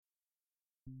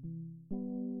Hi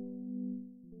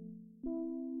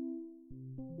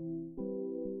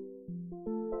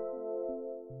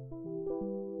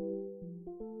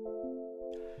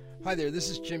there, this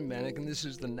is Jim Menick, and this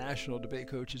is the National Debate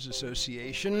Coaches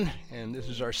Association, and this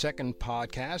is our second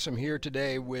podcast. I'm here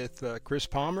today with Chris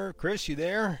Palmer. Chris, you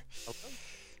there?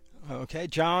 Hello. Okay,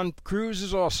 John Cruz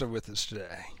is also with us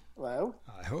today. Hello.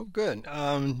 I hope good.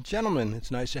 Gentlemen,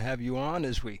 it's nice to have you on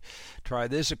as we try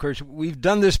this. Of course, we've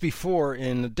done this before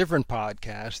in a different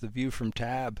podcast, The View from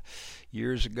Tab,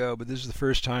 years ago, but this is the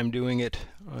first time doing it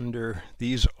under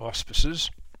these auspices.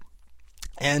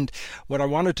 And what I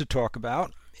wanted to talk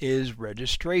about is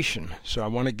registration. So I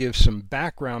want to give some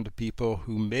background to people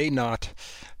who may not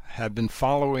have been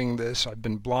following this. I've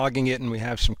been blogging it, and we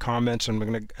have some comments, and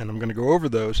I'm going to go over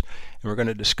those, and we're going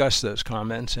to discuss those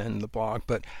comments and the blog.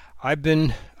 But I've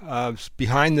been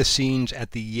behind the scenes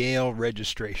at the Yale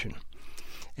registration,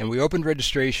 and we opened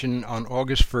registration on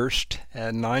August 1st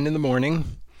at 9 in the morning,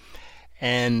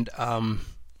 and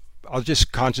I'll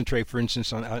just concentrate, for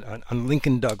instance, on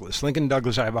Lincoln Douglas. Lincoln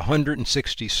Douglas, I have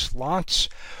 160 slots.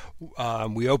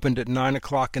 We opened at 9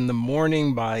 o'clock in the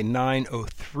morning. By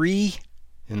 9:03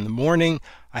 in the morning,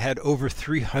 I had over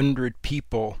 300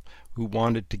 people who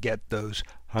wanted to get those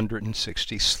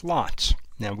 160 slots.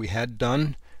 Now, we had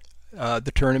done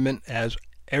the tournament as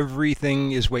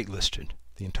everything is waitlisted.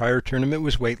 The entire tournament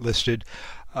was waitlisted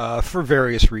for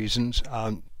various reasons.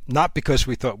 Not because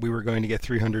we thought we were going to get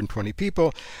 320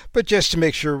 people, but just to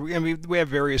make sure. We have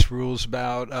various rules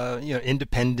about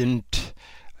independent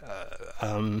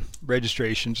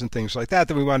registrations and things like that.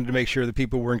 That we wanted to make sure that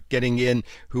people weren't getting in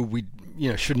who we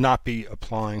should not be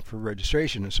applying for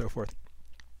registration and so forth.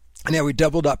 And yeah, we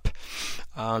doubled up,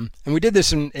 and we did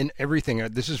this in everything.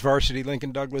 This is varsity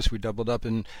Lincoln Douglas. We doubled up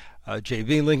in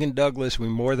JV Lincoln Douglas. We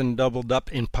more than doubled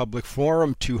up in public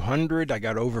forum, 200. I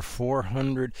got over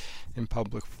 400 in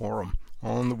public forum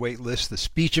on the wait list. The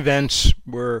speech events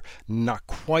were not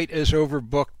quite as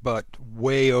overbooked, but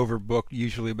way overbooked,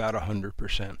 usually about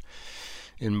 100%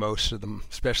 in most of them,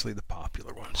 especially the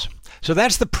popular ones. So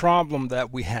that's the problem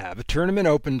that we have. A tournament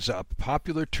opens up, a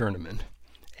popular tournament,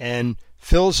 and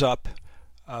fills up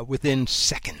within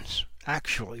seconds,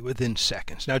 actually within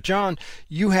seconds. Now, John,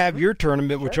 you have your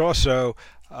tournament, which also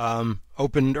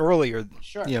opened earlier,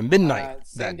 Sure. Midnight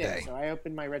Same that day. So I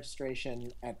opened my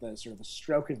registration at the sort of the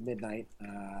stroke of midnight.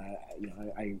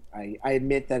 I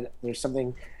admit that there's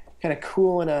something kind of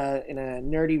cool in a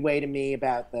nerdy way to me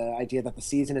about the idea that the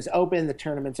season is open, the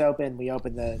tournament's open, we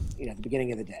open the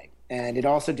beginning of the day, and it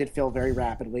also did fill very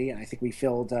rapidly. And I think we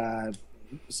filled. I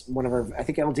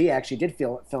think LD actually did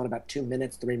fill in about 2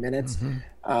 minutes, 3 minutes.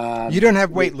 Mm-hmm. You don't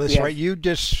have wait lists, right? You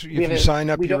just, if you sign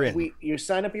up, you're in. You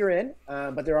sign up, you're in,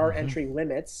 but there are entry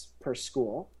limits per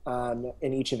school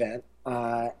in each event.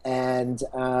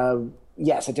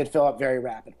 Yes, it did fill up very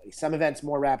rapidly. Some events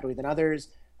more rapidly than others.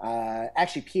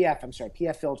 Actually,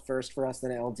 PF filled first for us,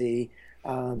 then LD.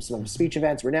 Some speech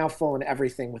events were now full and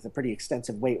everything, with a pretty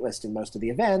extensive wait list in most of the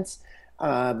events.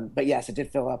 But yes, it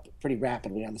did fill up pretty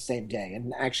rapidly on the same day.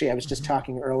 And actually, I was just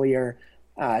talking earlier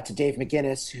to Dave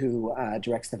McGinnis, who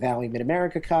directs the Valley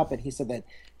Mid-America Cup, and he said that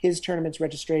his tournament's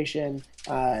registration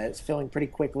is filling pretty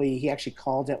quickly. He actually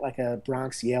called it like a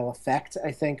Bronx-Yale effect,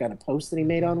 I think, on a post that he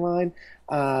made online.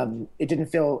 It didn't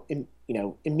fill,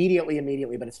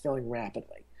 immediately, but it's filling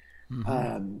rapidly.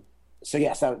 Mm-hmm. So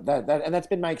yes, and that's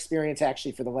been my experience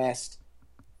actually for the last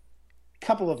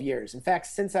couple of years. In fact,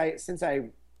 since I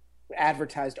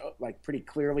advertised like pretty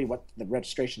clearly what the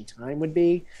registration time would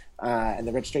be and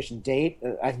the registration date,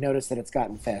 I've noticed that it's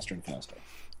gotten faster and faster.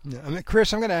 Yeah,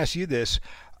 Chris, I'm going to ask you this.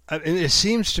 It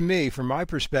seems to me, from my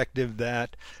perspective,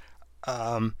 that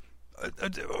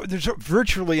there's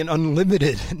virtually an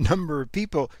unlimited number of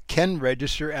people can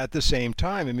register at the same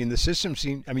time. I mean, the system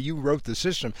you wrote the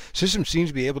system. System seems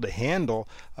to be able to handle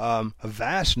a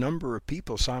vast number of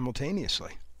people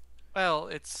simultaneously. Well,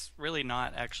 it's really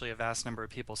not actually a vast number of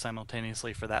people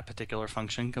simultaneously for that particular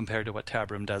function compared to what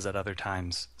Tabroom does at other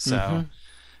times. So,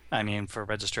 I mean, for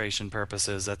registration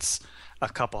purposes, that's a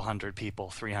couple hundred people,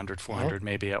 300, 400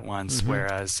 maybe at once,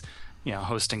 whereas,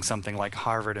 hosting something like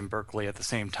Harvard and Berkeley at the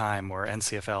same time, or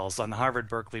NCFLs. On the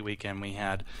Harvard-Berkeley weekend, we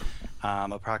had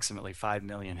approximately 5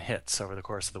 million hits over the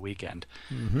course of the weekend.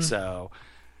 So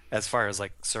as far as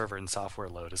like server and software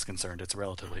load is concerned, it's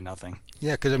relatively nothing.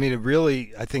 Yeah, because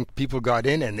I think people got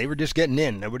in and they were just getting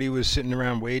in. Nobody was sitting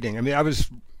around waiting. I mean, I was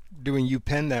doing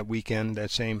UPenn that weekend, that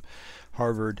same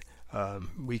Harvard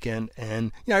weekend,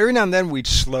 and every now and then we'd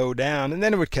slow down, and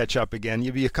then it would catch up again.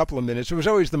 You'd be a couple of minutes. It was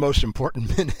always the most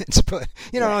important minutes, but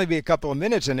only be a couple of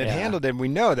minutes, and it handled it. And we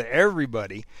know that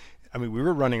everybody I mean, we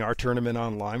were running our tournament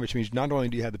online, which means not only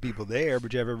do you have the people there,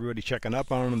 but you have everybody checking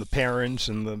up on them, the parents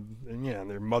and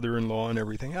their mother-in-law and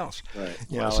everything else. Right.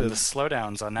 And the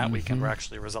slowdowns on that weekend were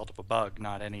actually a result of a bug,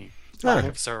 not any lack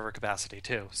of server capacity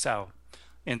too. So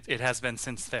it has been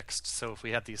since fixed. So if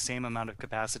we had the same amount of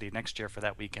capacity next year for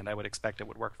that weekend, I would expect it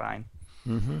would work fine.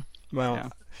 Mm-hmm.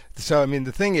 Well, so I mean,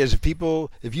 the thing is,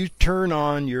 if you turn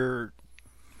on your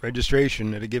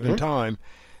registration at a given time,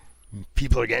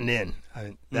 people are getting in.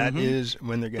 That is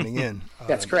when they're getting in.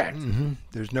 That's correct.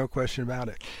 There's no question about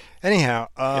it. Anyhow,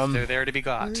 if they're there to be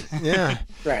got. Yeah.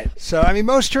 Right. So I mean,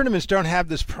 most tournaments don't have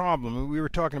this problem. We were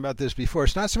talking about this before.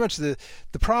 It's not so much the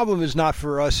problem is not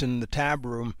for us in the tab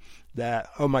room that,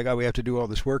 oh my God, we have to do all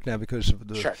this work now because of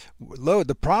the load.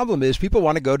 The problem is people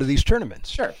want to go to these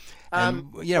tournaments. Sure.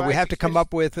 And we have to come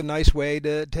up with a nice way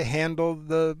to handle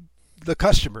the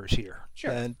customers here.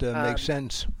 Sure. And makes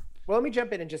sense. Well, let me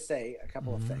jump in and just say a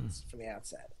couple of things from the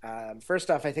outset.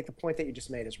 First off, I think the point that you just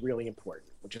made is really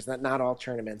important, which is that not all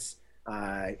tournaments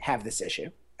have this issue,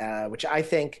 which I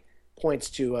think points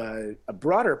to a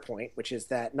broader point, which is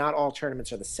that not all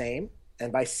tournaments are the same.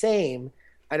 And by same,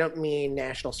 I don't mean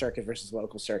national circuit versus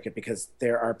local circuit, because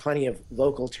there are plenty of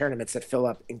local tournaments that fill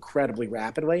up incredibly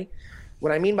rapidly.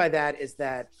 What I mean by that is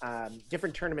that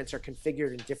different tournaments are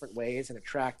configured in different ways and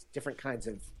attract different kinds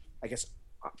of, I guess,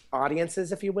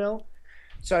 audiences, if you will.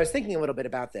 So I was thinking a little bit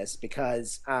about this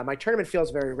because my tournament fills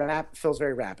very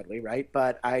rapidly, right?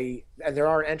 And there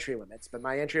are entry limits, but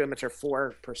my entry limits are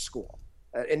 4 per school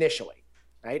initially,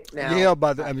 right? Now, Yale,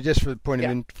 just for the point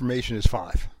of information, is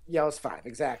 5. Yale is 5,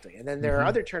 exactly. And then there are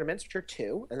other tournaments which are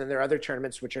 2, and then there are other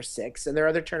tournaments which are 6, and there are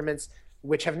other tournaments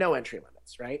which have no entry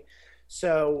limits, right?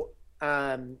 So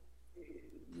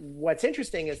what's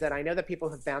interesting is that I know that people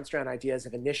have bounced around ideas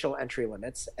of initial entry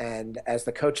limits, and as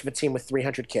the coach of a team with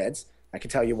 300 kids, I can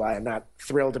tell you why I'm not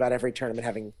thrilled about every tournament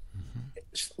having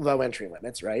low entry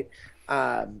limits, right?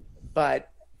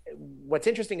 But what's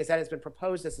interesting is that it's been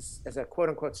proposed as a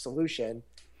quote-unquote solution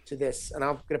to this, and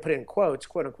I'm going to put it in quotes,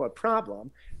 quote-unquote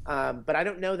problem, but I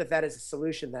don't know that that is a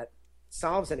solution that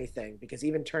solves anything, because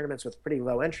even tournaments with pretty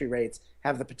low entry rates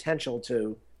have the potential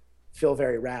to fill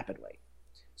very rapidly.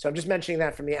 So I'm just mentioning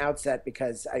that from the outset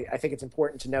because I think it's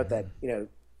important to note that,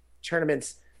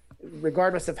 tournaments,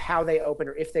 regardless of how they open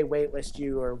or if they waitlist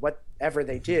you or whatever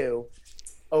they do,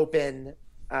 open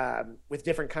with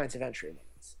different kinds of entry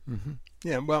limits. Mm-hmm.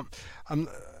 Yeah, well,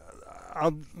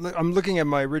 I'm looking at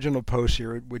my original post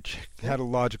here, which had a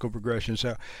logical progression.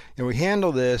 So, we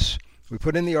handle this. We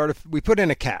put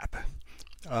in a cap.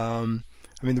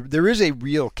 There is a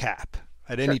real cap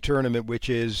at any tournament, which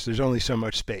is there's only so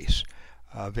much space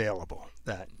available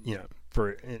that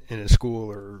for in a school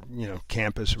or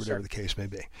campus or whatever the case may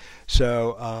be.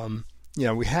 So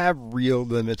we have real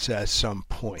limits at some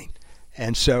point,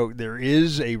 and so there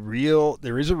is a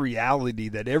reality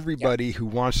that everybody who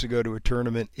wants to go to a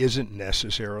tournament isn't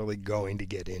necessarily going to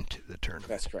get into the tournament.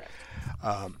 That's correct.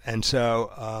 And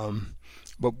so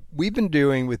what we've been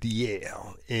doing with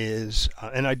Yale is,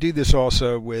 and I do this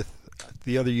also with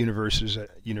the other universities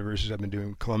I've been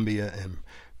doing, Columbia and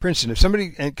Princeton. If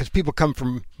somebody, because people come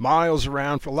from miles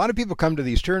around, a lot of people come to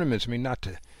these tournaments. I mean, not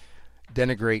to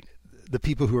denigrate the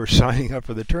people who are signing up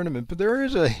for the tournament, but there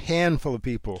is a handful of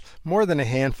people, more than a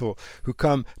handful, who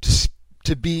come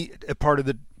to be a part of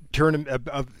the tournament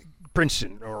of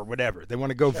Princeton or whatever. They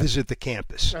want to go visit the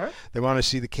campus. They want to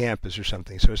see the campus or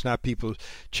something. So it's not people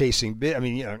chasing bid.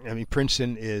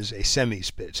 Princeton is a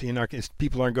semis bid. So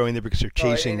people aren't going there because they're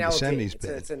chasing the semis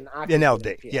bid. It's an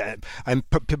LD. Yeah. I'm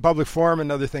public forum,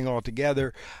 another thing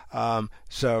altogether.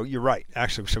 So you're right.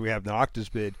 Actually, so we have the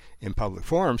Octas bid in public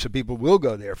forum. So people will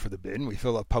go there for the bid, and we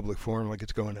fill up public forum like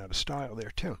it's going out of style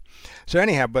there too. So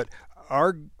anyhow, but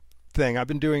our thing, I've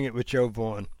been doing it with Joe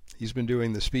Vaughn. He's been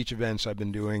doing the speech events. I've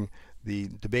been doing the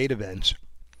debate events.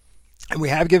 And we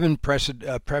have given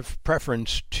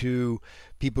preference to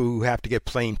people who have to get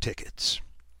plane tickets,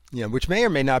 which may or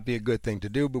may not be a good thing to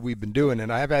do, but we've been doing it.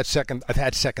 I've had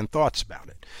second thoughts about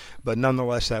it. But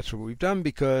nonetheless, that's what we've done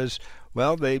because,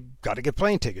 well, they've got to get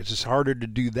plane tickets. It's harder to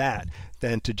do that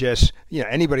than to just,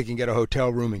 anybody can get a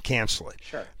hotel room and cancel it.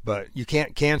 Sure. But you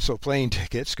can't cancel plane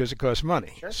tickets because it costs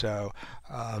money. Sure. So,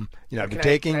 I've been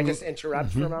taking... Can I just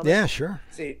interrupt for a moment? Yeah, sure.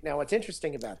 See, now what's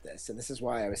interesting about this, and this is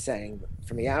why I was saying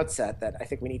from the outset that I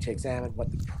think we need to examine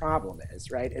what the problem is,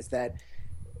 right, is that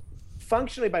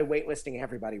functionally by waitlisting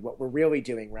everybody, what we're really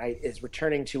doing, right, is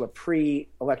returning to a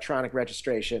pre-electronic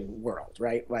registration world,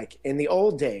 right? Like in the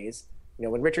old days,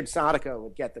 when Richard Sodico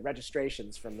would get the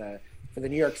registrations for the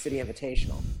New York City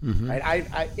Invitational, right?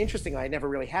 Interestingly, I never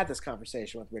really had this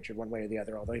conversation with Richard one way or the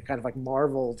other, although he kind of like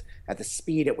marveled at the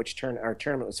speed at which our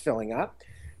tournament was filling up.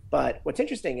 But what's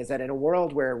interesting is that in a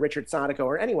world where Richard Sodico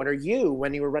or anyone, or you,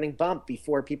 when you were running Bump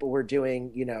before people were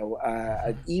doing,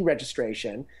 an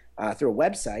e-registration through a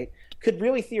website, could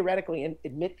really theoretically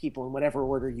admit people in whatever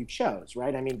order you chose,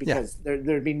 right? I mean, because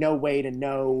there'd be no way to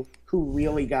know who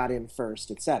really got in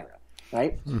first, et cetera,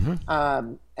 right?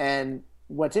 And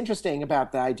what's interesting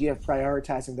about the idea of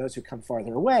prioritizing those who come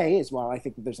farther away is, while I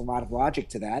think that there's a lot of logic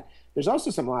to that, there's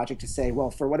also some logic to say, well,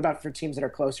 what about for teams that are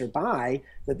closer by,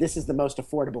 that this is the most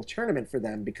affordable tournament for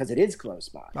them because it is close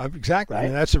by. Exactly. Right? I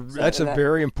mean, that's a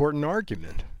very important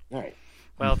argument. Right.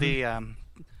 Well, the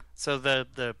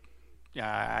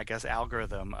I guess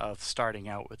algorithm of starting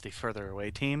out with the further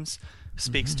away teams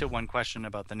speaks to one question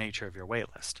about the nature of your wait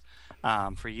list.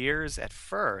 For years at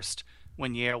first,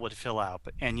 when Yale would fill up,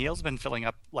 and Yale's been filling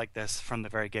up like this from the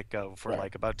very get-go for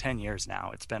like about 10 years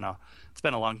now. It's been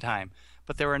a long time.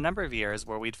 But there were a number of years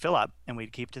where we'd fill up and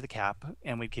we'd keep to the cap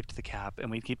and we'd keep to the cap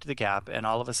and we'd keep to the cap, and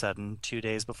all of a sudden 2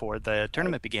 days before the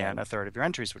tournament began, a third of your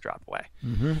entries would drop away.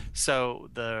 So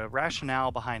the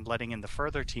rationale behind letting in the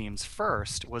further teams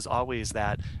first was always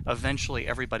that eventually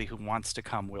everybody who wants to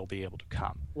come will be able to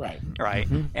come. Right.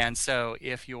 And so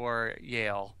if you're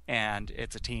Yale and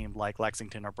it's a team like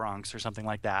Lexington or Bronx or something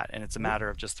like that, and it's a matter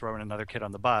of just throwing another kid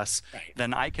on the bus,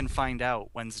 then I can find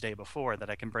out Wednesday before that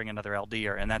I can bring another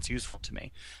LDer, and that's useful to me.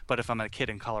 But if I'm a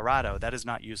kid in Colorado, that is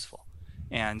not useful.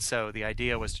 And so the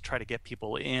idea was to try to get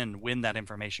people in when that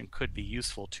information could be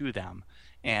useful to them.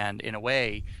 And in a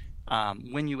way,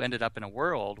 when you ended up in a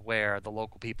world where the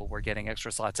local people were getting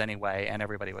extra slots anyway, and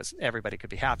everybody could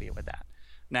be happy with that.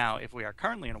 Now, if we are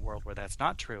currently in a world where that's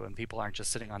not true and people aren't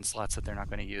just sitting on slots that they're not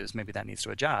going to use, maybe that needs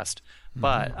to adjust.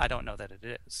 But I don't know that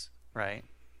it is, right?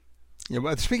 Yeah,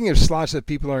 but speaking of slots that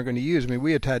people aren't going to use, I mean,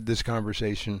 we had this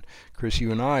conversation, Chris,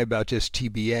 you and I, about just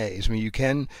TBAs. I mean, you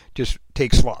can just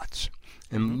take slots,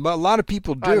 and a lot of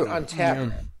people do on Tab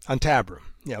Room. On Tab Room.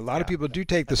 Yeah, a lot of people do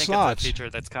take the slots. It's a feature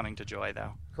that's coming to Joy,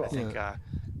 though. Cool. I think,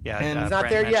 and it's not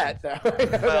there yet, though.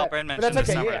 Well, Brent mentioned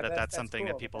this summer that's something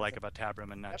cool. that people like about Tab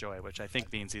Room and not Joy, which I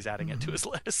think means he's adding it to his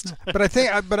list. But I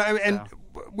think,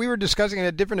 we were discussing it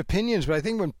at different opinions, but I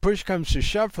think when push comes to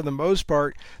shove, for the most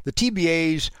part, the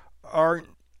TBAs aren't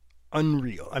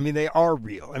unreal. I mean, they are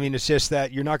real. I mean, it's just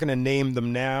that you're not going to name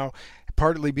them now,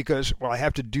 partly because, well, I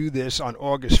have to do this on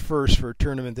August 1st for a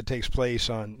tournament that takes place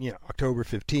on, October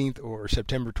 15th or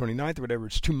September 29th or whatever.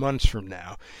 It's 2 months from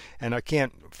now, and I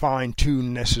can't find two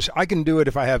necessary. I can do it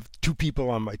if I have 2 people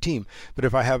on my team, but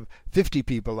if I have 50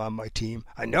 people on my team,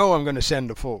 I know I'm going to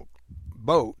send a full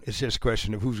boat. It's just a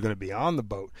question of who's going to be on the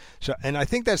boat. So, and I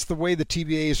think that's the way the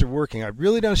TBAs are working. I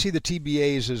really don't see the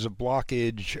TBAs as a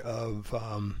blockage of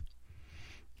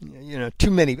too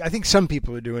many. I think some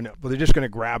people are doing it. Well, they're just going to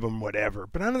grab them, whatever.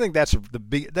 But I don't think that's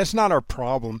that's not our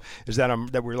problem. Is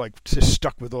that we're like just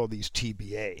stuck with all these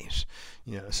TBAs.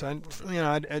 So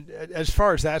as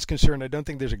far as that's concerned, I don't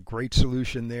think there's a great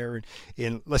solution there.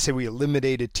 In let's say we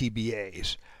eliminated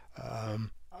TBAs.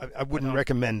 I wouldn't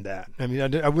recommend that. I mean,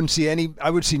 I wouldn't see any.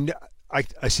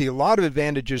 I see a lot of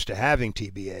advantages to having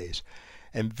TBAs,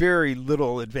 and very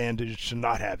little advantage to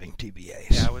not having TBAs.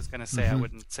 Yeah, I was going to say I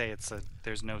wouldn't say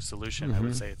there's no solution. I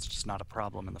would say it's just not a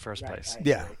problem in the first place.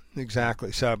 Yeah,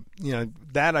 exactly. So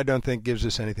that I don't think gives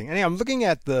us anything. Anyway, I'm looking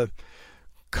at the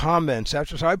comments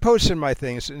after. So I posted my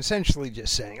things, essentially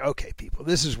just saying, okay, people,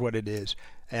 this is what it is,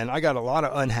 and I got a lot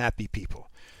of unhappy people.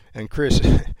 And Chris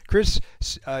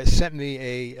sent me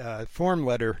a form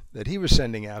letter that he was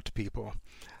sending out to people.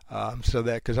 So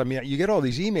that, because you get all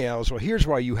these emails. Well, here's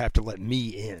why you have to let me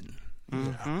in.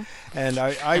 And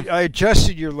I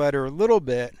adjusted your letter a little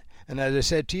bit, and as I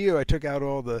said to you, I took out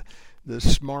all the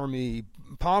smarmy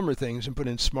Palmer things and put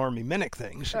in smarmy Minnick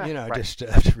things, just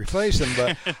to replace them.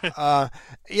 But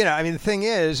the thing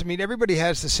is, everybody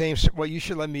has the same. Well, you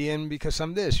should let me in because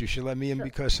I'm this. You should let me in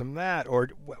because I'm that. Or,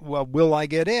 well, will I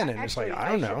get in? And actually, it's like I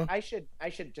don't know. I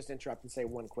should just interrupt and say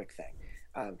one quick thing,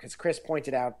 because Chris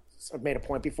made a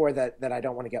point before that I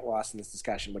don't want to get lost in this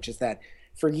discussion, which is that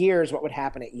for years what would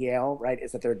happen at Yale, right,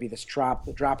 is that there would be this drop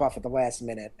off at the last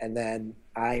minute, and then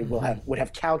I would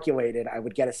have calculated I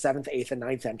would get a 7th, 8th, and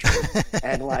 9th entry,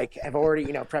 and have already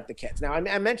prepped the kids. Now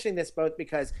I'm mentioning this both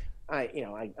because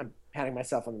I'm patting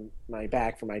myself on my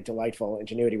back for my delightful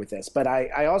ingenuity with this, but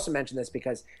I also mention this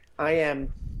because I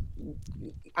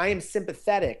am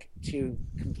sympathetic to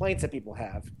complaints that people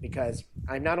have, because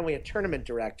I'm not only a tournament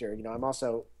director, I'm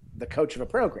also the coach of a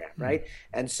program, right?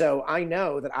 And so I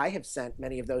know that I have sent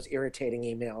many of those irritating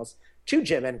emails to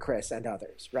Jim and Chris and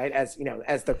others, right? As you know,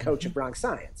 as the coach of Bronx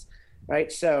Science,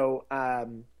 right? So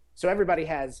so everybody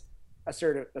has a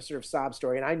sort of sob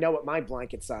story, and I know what my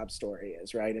blanket sob story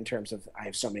is, right? In terms of I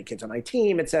have so many kids on my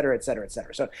team, et cetera, et cetera, et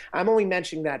cetera. So I'm only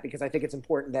mentioning that because I think it's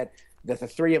important that the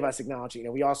three of us acknowledge, you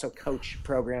know, we also coach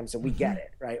programs and we get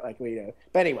it, right? Like we do.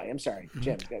 But anyway, I'm sorry,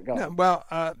 Jim, go on. Well,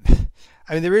 I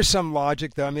mean, there is some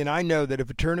logic, though. I mean, I know that if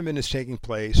a tournament is taking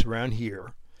place around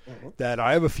here, that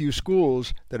I have a few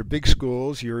schools that are big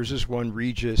schools. Yours is one,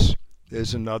 Regis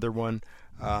is another one,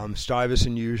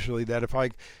 Stuyvesant usually, that if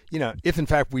if in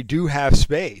fact we do have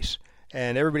space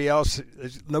and nobody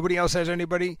else has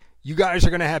anybody, you guys are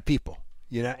going to have people,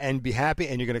 you know, and be happy,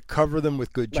 and you're going to cover them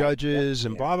with good judges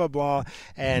and blah, blah, blah.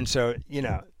 And so, you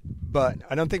know, but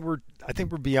I think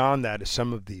we're beyond that as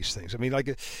some of these things. I mean,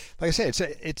 like I said,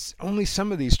 it's only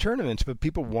some of these tournaments, but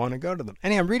people want to go to them.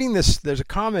 Anyway, I'm reading this. There's a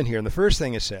comment here, and the first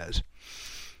thing it says,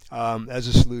 as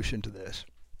a solution to this,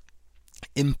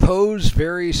 impose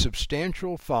very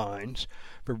substantial fines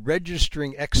for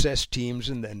registering excess teams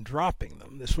and then dropping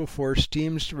them. This will force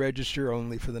teams to register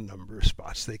only for the number of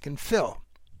spots they can fill.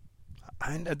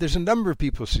 And there's a number of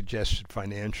people suggested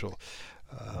financial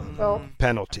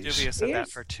penalties. I'm dubious of that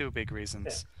for two big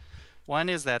reasons. One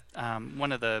is that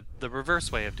one of the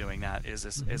reverse way of doing that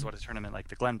is what a tournament like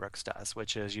the Glenbrooks does,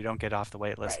 which is you don't get off the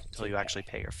wait list until you actually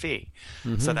pay your fee.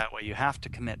 So that way you have to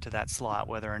commit to that slot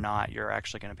whether or not you're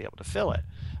actually going to be able to fill it.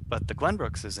 But the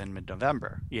Glenbrooks is in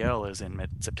mid-November. Yale is in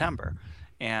mid-September.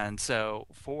 And so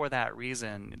for that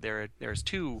reason, there's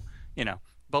two, you know,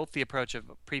 both the approach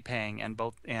of prepaying and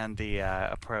the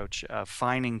approach of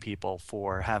fining people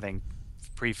for having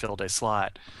pre-filled a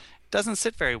slot doesn't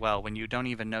sit very well when you don't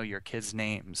even know your kids'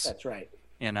 names. That's right.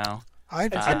 You know, Tim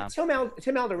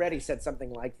Alderetti said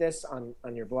something like this on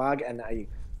your blog, and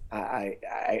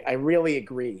I really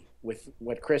agree with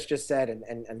what Chris just said,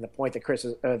 and the point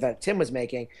that that Tim was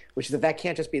making, which is that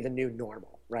can't just be the new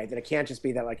normal, right? That it can't just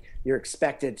be that like you're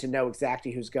expected to know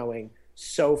exactly who's going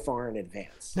so far in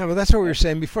advance. No, but that's what we were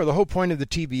saying before. The whole point of the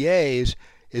TBAs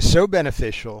is so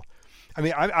beneficial. I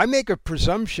mean, I make a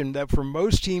presumption that for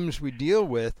most teams we deal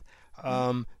with,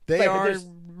 they are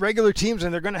regular teams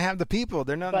and they're going to have the people.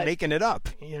 They're not making it up,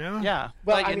 you know? Yeah.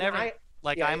 Well,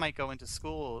 I might go into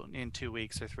school in 2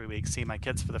 weeks or 3 weeks, see my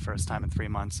kids for the first time in 3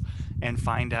 months, and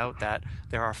find out that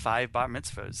there are 5 bar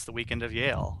mitzvahs the weekend of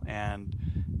Yale. And,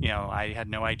 you know, I had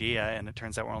no idea, and it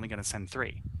turns out we're only going to send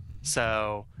 3.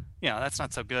 So, you know, that's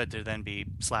not so good to then be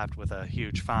slapped with a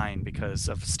huge fine because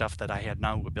of stuff that I had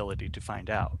no ability to find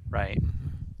out, right?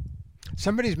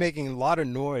 Somebody's making a lot of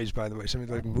noise, by the way.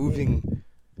 Somebody's like moving.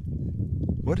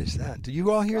 What is that? Do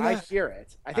you all hear that? I hear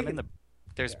it. I think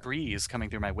there's breeze coming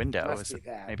through my window.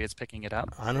 Maybe it's picking it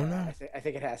up. I don't know. I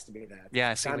think it has to be that.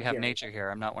 Yeah, see, we have nature here.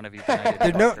 I'm not one of you.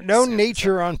 There's no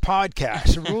nature on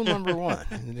podcasts. Rule number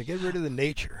 1: to get rid of the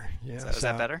nature. Yeah, so is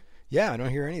that better? Yeah, I don't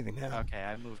hear anything now. Okay,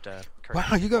 I moved a curtain.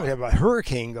 Wow, you got to have a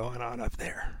hurricane going on up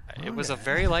there. It was a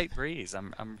very light breeze.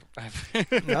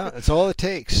 No, that's all it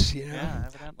takes, you know. Yeah,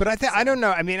 but I don't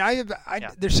know. I mean,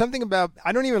 there's something about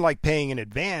I don't even like paying in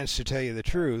advance, to tell you the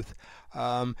truth,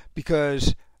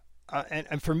 because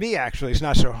and for me actually it's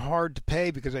not so hard to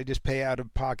pay because I just pay out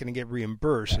of pocket and get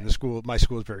reimbursed. And my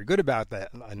school is very good about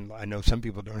that. And I know some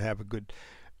people don't have a good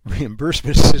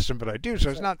reimbursement system, but I do, so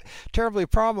it's not terribly a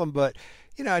problem. But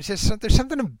you know, it's just there's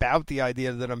something about the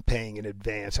idea that I'm paying in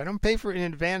advance. I don't pay in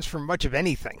advance for much of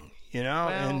anything, you know.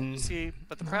 Well, see,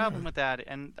 but the problem with that,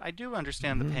 and I do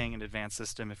understand the paying in advance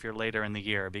system if you're later in the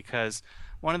year, because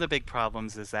one of the big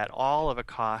problems is that all of the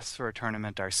costs for a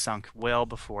tournament are sunk well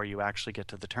before you actually get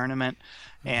to the tournament,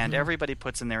 and everybody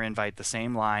puts in their invite the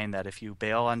same line that if you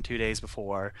bail on 2 days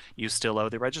before, you still owe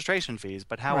the registration fees,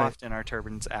 but how often are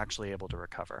turbans actually able to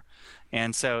recover?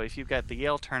 And so if you've got the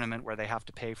Yale tournament where they have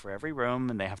to pay for every room,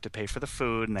 and they have to pay for the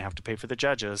food, and they have to pay for the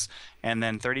judges, and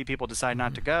then 30 people decide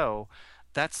not to go,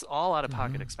 that's all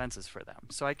out-of-pocket expenses for them.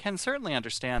 So I can certainly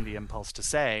understand the impulse to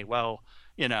say, well,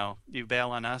 you know, you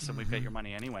bail on us and we've got your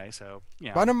money anyway, so, you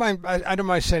know. I don't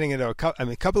mind setting it up. I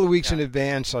mean, a couple of weeks in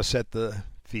advance, I'll set the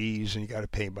fees, and you got to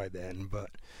pay by then. But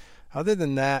other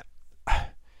than that,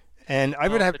 and I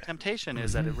would have... The temptation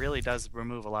is that it really does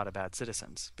remove a lot of bad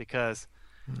citizens, because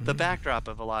the backdrop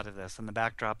of a lot of this and the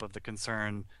backdrop of the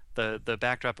concern, the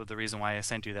backdrop of the reason why I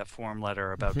sent you that form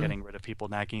letter about getting rid of people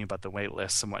nagging about the wait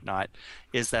lists and whatnot,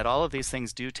 is that all of these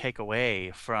things do take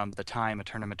away from the time a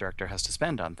tournament director has to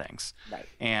spend on things. Right.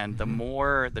 And the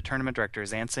more the tournament director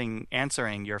is answering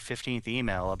your 15th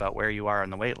email about where you are on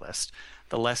the wait list,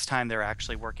 the less time they're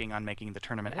actually working on making the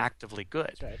tournament actively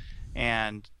good. That's right.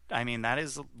 And I mean, that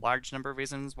is a large number of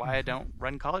reasons why I don't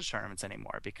run college tournaments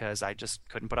anymore, because I just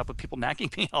couldn't put up with people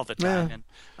nagging me all the time, and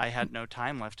I had no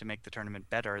time left to make the tournament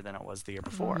better than it was the year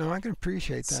before. No, I can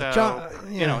appreciate that. So,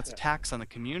 John, you know, it's a tax on the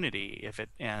community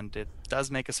and it does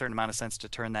make a certain amount of sense to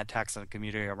turn that tax on the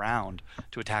community around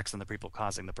to a tax on the people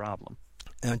causing the problem.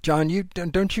 John,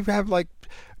 don't you have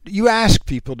you ask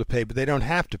people to pay, but they don't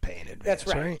have to pay in advance. That's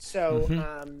right. So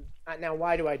now,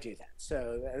 why do I do that?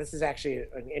 So this is actually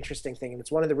an interesting thing, and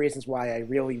it's one of the reasons why I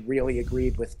really, really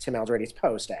agreed with Tim Aldereti's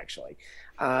post. Actually,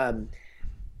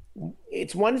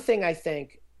 it's one thing I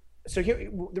think. So here,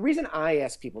 the reason I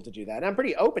ask people to do that, and I'm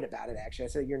pretty open about it. Actually, I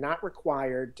said you're not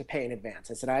required to pay in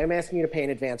advance. I said I am asking you to pay in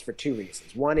advance for two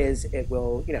reasons. One is it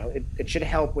will, it should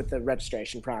help with the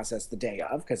registration process the day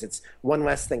of, because it's one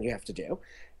less thing you have to do.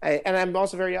 And I'm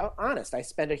also very honest. I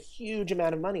spend a huge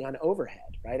amount of money on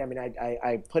overhead, right? I mean,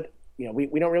 I put,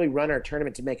 we don't really run our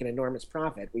tournament to make an enormous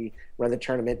profit. We run the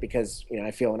tournament because,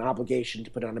 I feel an obligation to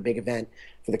put on a big event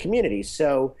for the community.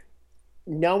 So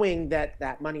knowing that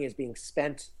that money is being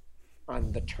spent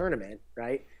on the tournament,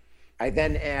 right, I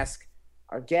then ask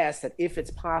our guests that if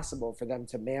it's possible for them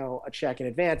to mail a check in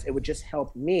advance, it would just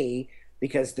help me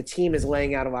because the team is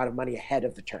laying out a lot of money ahead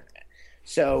of the tournament.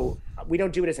 So we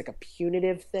don't do it as like a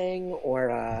punitive thing or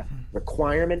a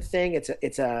requirement thing.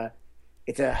 It's a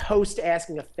host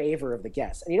asking a favor of the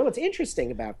guests. And what's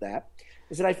interesting about that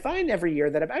is that I find every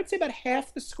year that I'd say about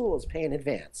half the schools pay in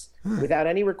advance without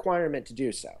any requirement to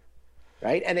do so,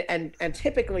 right? And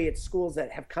typically it's schools that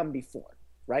have come before,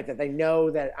 right? That they know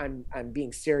that I'm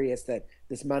being serious, that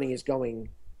this money is going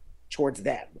towards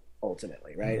them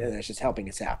ultimately, right? And that's just helping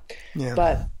us out. Yeah.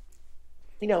 But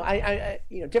I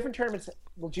different tournaments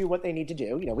will do what they need to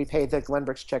do. We paid the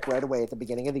Glenbrooks check right away at the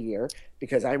beginning of the year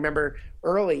because I remember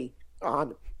early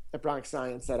on at Bronx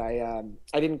Science that I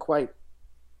didn't quite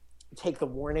take the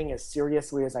warning as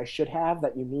seriously as I should have,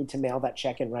 that you need to mail that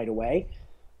check in right away.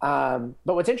 But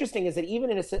what's interesting is that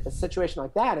even in a situation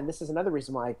like that, and this is another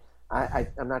reason why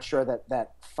I'm not sure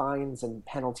that fines and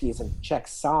penalties and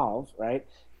checks solve, right,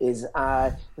 is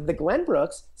the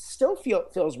Glenbrooks still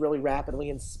fills really rapidly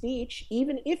in speech,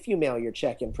 even if you mail your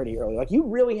check in pretty early. Like, you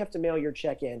really have to mail your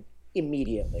check in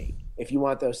immediately if you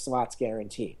want those slots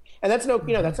guaranteed. And that's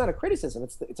that's not a criticism.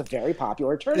 It's a very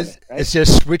popular tournament. Right? It's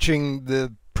just switching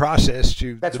the process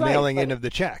to the mailing in of the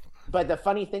check. But the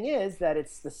funny thing is that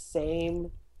it's the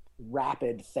same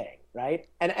rapid thing, right?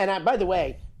 And by the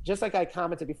way, just like I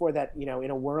commented before, that in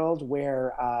a world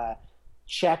where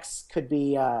checks could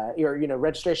be or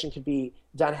registration could be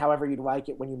done however you'd like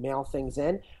it when you mail things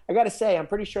in, I got to say I'm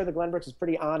pretty sure the Glenbrooks is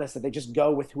pretty honest that they just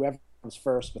go with whoever comes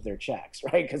first with their checks,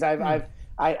 right? Because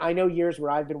I know years where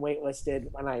I've been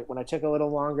waitlisted when I took a little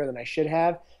longer than I should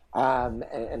have, and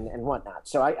whatnot.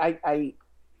 So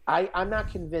I'm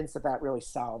not convinced that really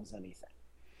solves anything.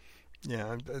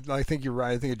 Yeah, I think you're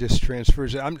right. I think it just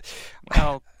transfers it.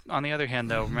 Well, on the other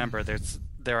hand, though, remember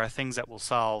there are things that will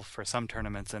solve for some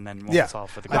tournaments and then won't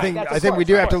solve for the. I think we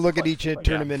do have to look at each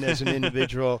tournament as an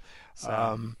individual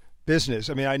business.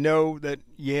 I mean, I know that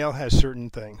Yale has certain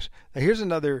things. Now, here's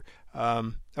another.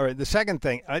 All right, the second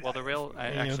thing.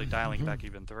 Dialing back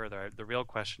even further, the real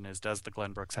question is: does the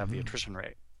Glenbrooks have the attrition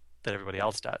rate that everybody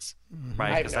else does?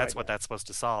 Right, because that's what that's supposed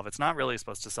to solve. It's not really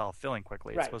supposed to solve filling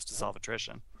quickly. It's supposed to solve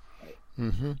attrition.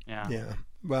 Yeah.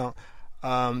 Well,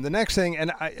 the next thing,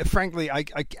 and frankly, I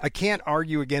can't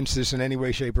argue against this in any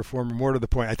way, shape, or form. Or more to the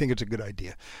point, I think it's a good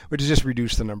idea, which is just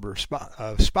reduce the number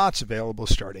of spots available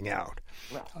starting out.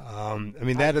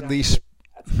 That at least.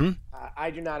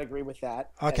 I do not agree with that.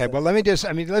 Okay, well,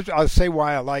 I'll say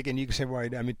why I like it, and you can say why.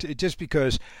 Just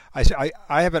because I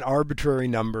have an arbitrary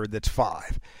number that's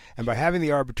 5, and by having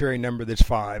the arbitrary number that's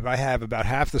 5, I have about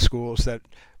half the schools that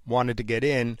wanted to get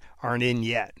in aren't in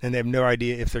yet, and they have no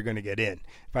idea if they're going to get in.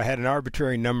 If I had an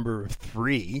arbitrary number of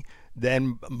 3,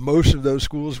 then most of those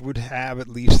schools would have at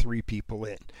least 3 people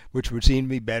in, which would seem to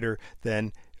be better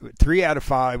than 3 out of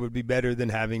 5 would be better than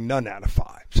having none out of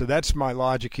 5. So that's my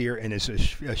logic here, and it's a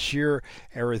sheer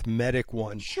arithmetic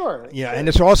one. Sure. Yeah, sure. And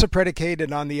it's also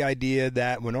predicated on the idea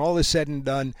that when all is said and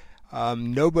done,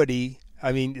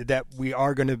 that we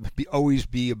are going to always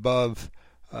be above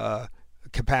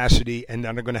capacity and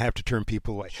are going to have to turn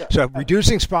people away. Sure. So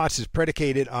reducing spots is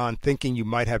predicated on thinking you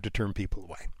might have to turn people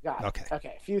away. Got it.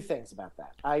 Okay. A few things about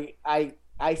that.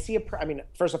 I see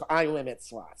first off, I limit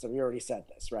slots, and we already said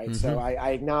this, right? Mm-hmm. So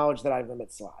I acknowledge that I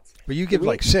limit slots. But you give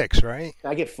 6, right?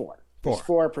 I get 4.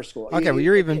 4 per school. Okay,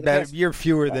 you're even better. You're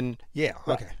fewer than Yale.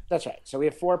 Right. Okay, that's right. So we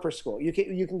have 4 per school. You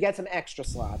can get some extra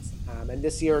slots, and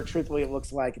this year, truthfully, it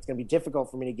looks like it's going to be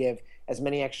difficult for me to give as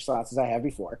many extra slots as I have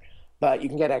before, but you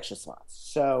can get extra slots.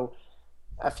 So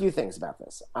A few things about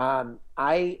this.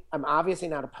 I am obviously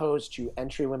not opposed to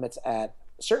entry limits at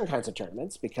certain kinds of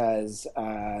tournaments because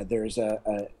there's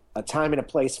a time and a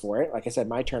place for it. Like I said,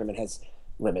 my tournament has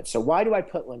limits. So why do I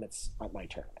put limits on my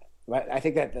tournament? I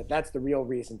think that's the real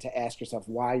reason to ask yourself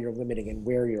why you're limiting and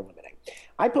where you're limiting.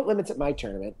 I put limits at my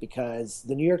tournament because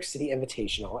the New York City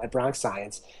Invitational at Bronx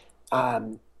Science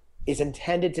is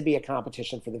intended to be a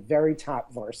competition for the very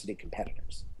top varsity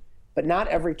competitors. But not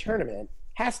every tournament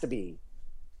has to be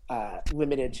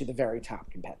limited to the very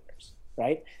top competitors,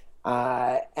 right?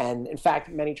 And in fact,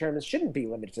 many tournaments shouldn't be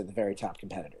limited to the very top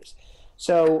competitors.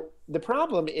 So the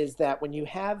problem is that when you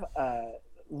have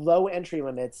low entry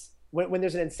limits, when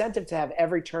there's an incentive to have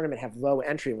every tournament have low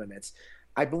entry limits,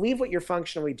 I believe what you're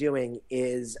functionally doing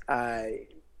is,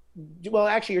 well,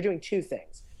 actually, you're doing two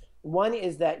things. One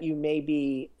is that you may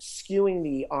be skewing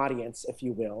the audience, if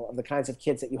you will, of the kinds of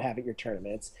kids that you have at your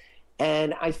tournaments.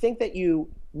 And I think that you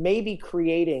may be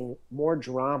creating more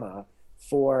drama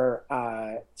for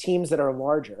teams that are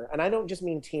larger. And I don't just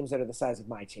mean teams that are the size of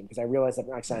my team, because I realize that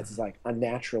Bronx Science is like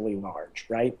unnaturally large,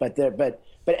 right? But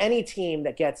any team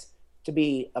that gets to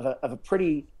be of a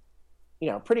pretty,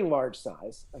 pretty large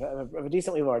size, of a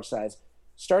decently large size,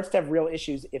 starts to have real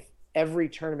issues if every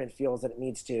tournament feels that it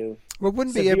needs to. Well, it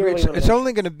wouldn't be every. It's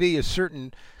only going to be a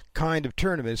certain kind of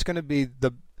tournament. It's going to be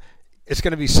It's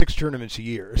going to be 6 tournaments a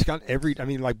year. It's got every. I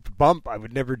mean, like Bump. I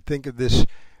would never think of this.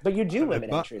 But you do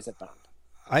limit entries at Bump.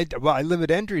 I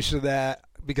limit entries so that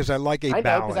because I like a balance.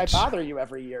 I know, because I bother you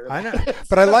every year. I know,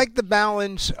 but I like the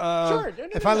balance. Sure.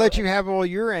 If I let you have all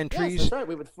your entries, yes, that's right.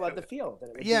 We would flood the field.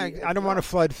 I don't want to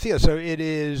flood the field, so it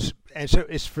is, and so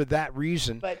it's for that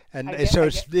reason. But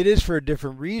it is for a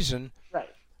different reason. Right.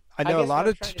 I know a lot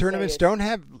of tournaments don't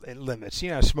have limits.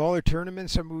 Smaller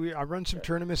tournaments. I run some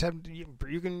tournaments.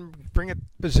 You can bring a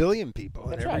bazillion people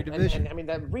in every division. And I mean,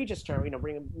 the Regis tournament,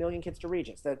 bring a million kids to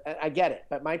Regis. I get it.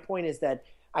 But my point is that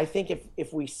I think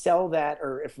if we sell that,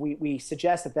 or if we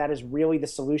suggest that is really the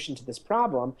solution to this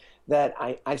problem, that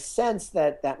I sense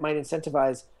that might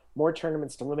incentivize more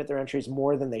tournaments to limit their entries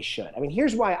more than they should. I mean,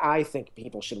 here's why I think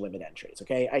people should limit entries.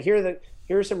 Okay, here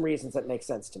are some reasons that make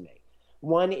sense to me.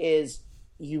 One is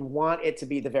you want it to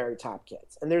be the very top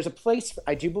kids, and there's a place.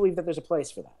 I do believe that there's a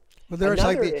place for that. Well,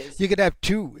 there's you could have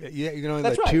 2,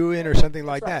 like right. 2 in or something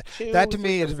like that. 2, that to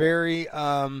me is very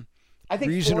I think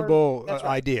reasonable 4,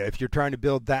 idea if you're trying to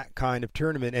build that kind of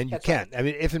tournament, and you that's can. Right. I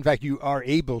mean, if in fact you are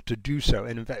able to do so,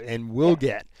 and in fact, and will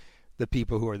get the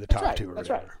people who are the top 2. That's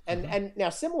right. And now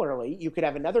similarly, you could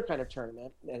have another kind of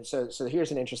tournament. And so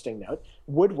here's an interesting note.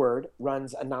 Woodward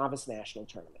runs a novice national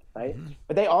tournament, right? Mm-hmm.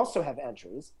 But they also have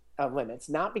entries limits,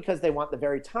 not because they want the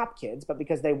very top kids, but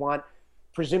because they want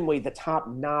presumably the top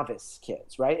novice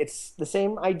kids, right? It's the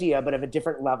same idea, but of a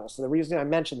different level. So the reason I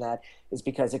mentioned that is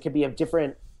because it could be of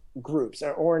different groups.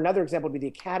 Or another example would be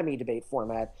the academy debate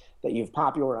format that you've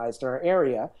popularized in our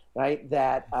area, right?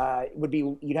 That would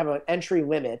be, you'd have an entry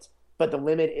limit, but the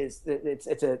limit is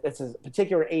it's a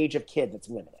particular age of kid that's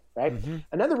limited, right? Mm-hmm.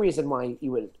 Another reason why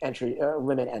you would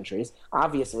limit entries,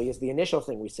 obviously, is the initial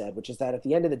thing we said, which is that at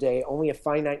the end of the day, only a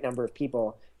finite number of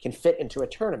people can fit into a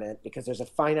tournament because there's a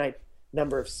finite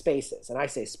number of spaces. And I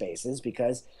say spaces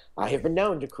because I have been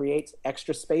known to create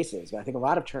extra spaces. I think a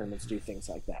lot of tournaments do things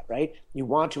like that, right? You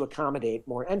want to accommodate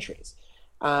more entries.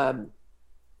 I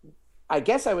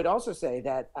guess I would also say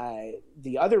that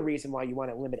the other reason why you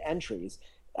want to limit entries,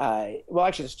 well,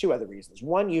 actually, there's 2 other reasons.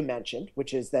 One you mentioned,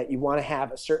 which is that you want to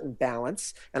have a certain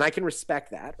balance, and I can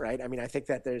respect that, right? I mean, I think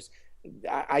that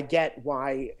I get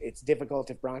why it's difficult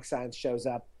if Bronx Science shows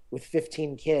up with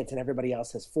 15 kids and everybody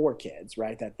else has 4 kids,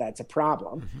 right? That's a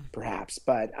problem, perhaps.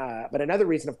 But another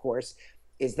reason, of course,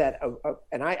 is that,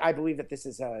 and I believe that this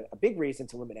is a big reason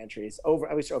to limit entries,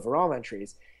 at least overall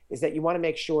entries, is that you want to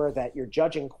make sure that your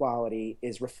judging quality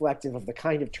is reflective of the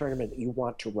kind of tournament that you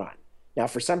want to run. Now,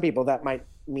 for some people, that might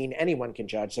mean anyone can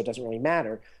judge, so it doesn't really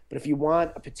matter. But if you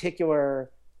want a particular,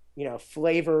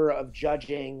 flavor of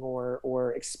judging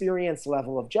or experience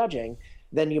level of judging,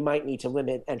 then you might need to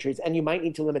limit entries, and you might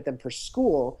need to limit them per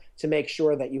school to make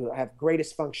sure that you have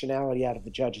greatest functionality out of the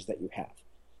judges that you have.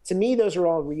 To me, those are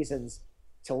all reasons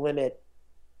to limit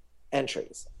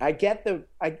entries.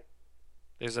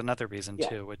 There's another reason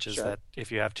too, which is that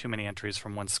if you have too many entries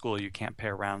from one school, you can't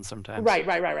pair rounds sometimes. Right.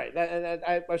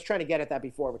 I was trying to get at that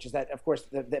before, which is that, of course,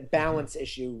 the balance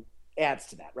issue adds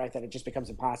to that, right? That it just becomes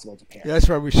impossible to pair. Yeah, that's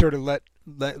why we sort of let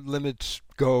limits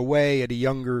go away at a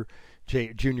younger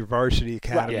junior varsity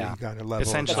academy kind of level.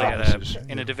 Essentially,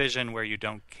 in a division where you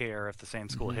don't care if the same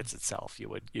school hits itself,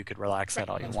 you could relax that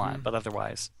all you want, but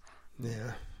otherwise.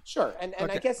 Yeah. Sure, and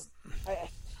I guess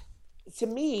to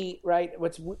me, right,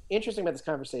 what's interesting about this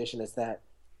conversation is that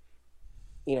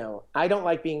I don't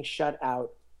like being shut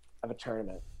out of a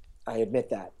tournament. I admit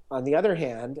that. On the other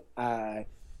hand,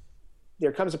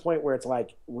 there comes a point where it's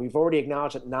like we've already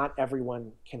acknowledged that not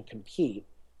everyone can compete.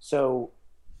 So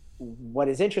what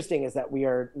is interesting is that we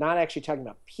are not actually talking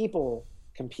about people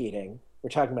competing. We're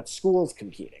talking about schools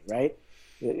competing, right?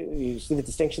 You see the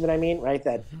distinction that I mean, right?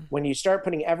 That when you start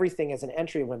putting everything as an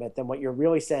entry limit, then what you're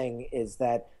really saying is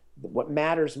that what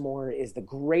matters more is the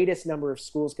greatest number of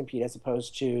schools compete as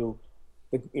opposed to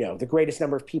the greatest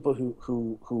number of people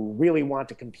who really want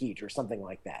to compete or something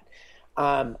like that.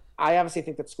 I obviously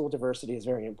think that school diversity is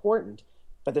very important,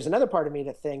 but there's another part of me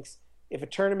that thinks if a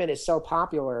tournament is so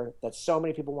popular that so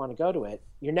many people want to go to it,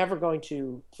 you're never going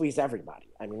to please everybody.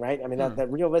 I mean, right? I mean,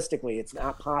 that realistically, it's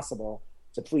not possible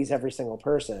to please every single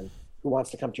person who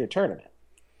wants to come to your tournament,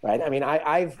 right? I mean,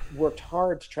 I've worked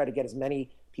hard to try to get as many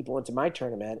people into my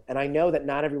tournament, and I know that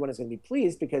not everyone is going to be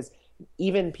pleased because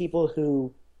even people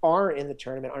who are in the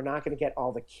tournament are not going to get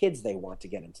all the kids they want to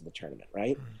get into the tournament,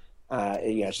 right?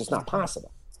 It's just not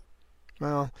possible.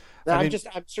 Well, I'm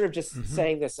sort of just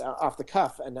saying this off the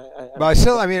cuff, and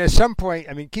at some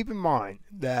point, keep in mind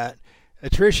that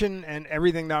attrition and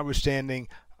everything notwithstanding,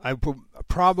 I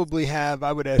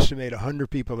would estimate 100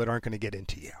 people that aren't going to get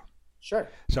into Yale. Sure.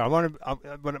 So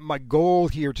my goal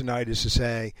here tonight is to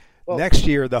say, next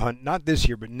year, not this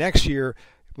year, but next year,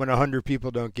 when 100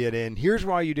 people don't get in, here's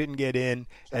why you didn't get in,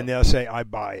 and they'll say, I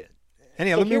buy it.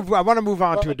 Anyhow, I want to move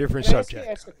on to a different subject. Can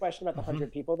I ask a question about the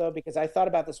 100 people, though? Because I thought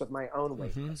about this with my own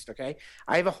wait list, okay?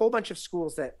 I have a whole bunch of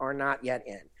schools that are not yet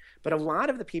in, but a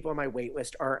lot of the people on my wait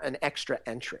list are an extra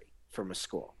entry from a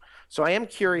school. So I am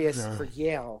curious for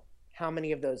Yale, how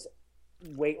many of those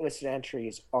waitlisted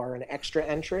entries are an extra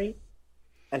entry,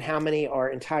 and how many are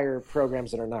entire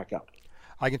programs that are not going?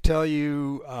 I can tell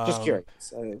you, just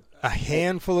curious. A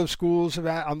handful of schools.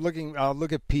 I'll look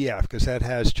at PF because that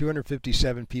has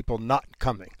 257 people not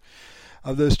coming.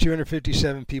 Of those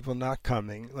 257 people not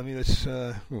coming, you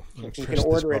can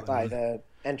order it by the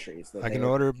entries. I can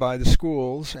order it by the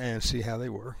schools and see how they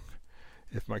work.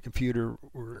 If my computer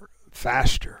were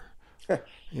faster. I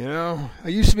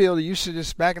used to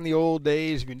just back in the old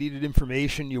days, if you needed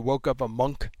information, you woke up a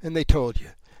monk and they told you.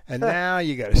 And now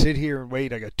you got to sit here and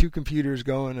wait. I got 2 computers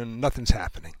going and nothing's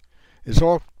happening. It's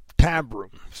all tab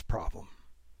room's problem.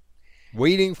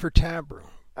 Waiting for tab room.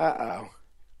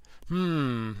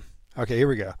 Okay, here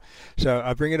we go. So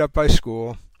I bring it up by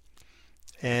school,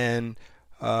 and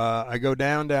I go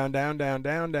down.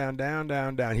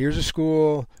 Here's a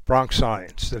school, Bronx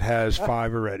Science, that has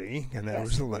 5 already, and that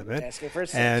was the limit.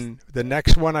 And the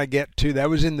next one I get to, that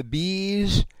was in the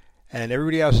B's. And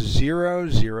everybody else is 0,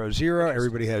 0, 0.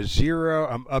 Everybody has 0.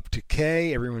 I'm up to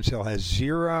K. Everyone still has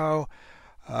 0.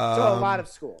 So a lot of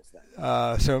schools then.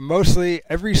 So mostly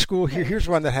every school here. Here's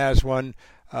one that has one.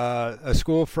 A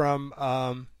school from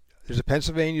there's a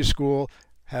Pennsylvania school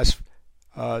has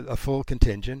a full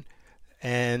contingent,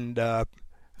 and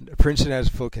Princeton has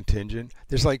a full contingent.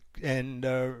 There's Ridge and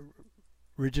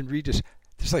Regis.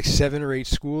 There's 7 or 8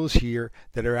 schools here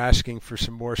that are asking for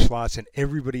some more slots, and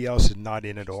everybody else is not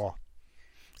in at all.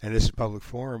 And this is Public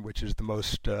Forum, which is the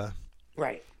most popular.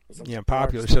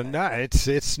 So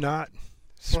it's not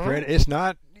spread. It's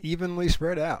not evenly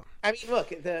spread out. I mean,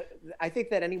 look, I think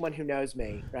that anyone who knows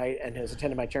me, right, and has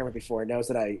attended my tournament before, knows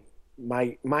that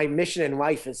my mission in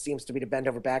life seems to be to bend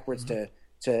over backwards to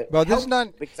well, this is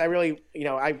not because I really,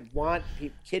 I want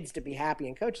kids to be happy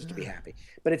and coaches to be happy.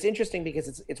 But it's interesting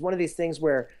because it's one of these things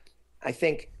where I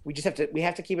think we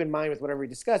have to keep in mind with whatever we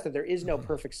discuss that there is no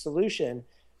perfect solution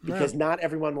because not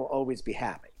everyone will always be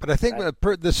happy. But I think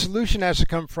the solution has to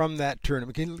come from that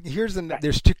tournament. There's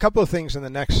a couple of things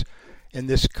in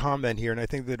this comment here, and I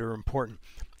think that are important,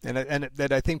 and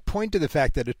that I think point to the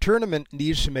fact that a tournament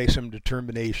needs to make some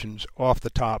determinations off the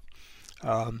top.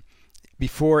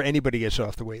 Before anybody gets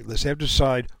off the wait list, they have to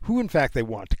decide who, in fact, they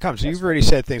want to come. So you've already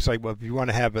said things like, well, if you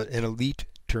want to have an elite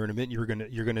tournament, you're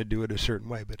gonna do it a certain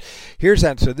way. But here's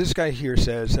that. So this guy here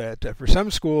says that for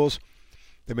some schools,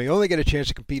 they may only get a chance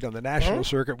to compete on the national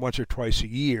circuit once or twice a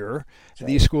year. And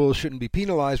these schools shouldn't be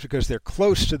penalized because they're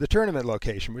close to the tournament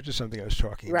location, which is something I was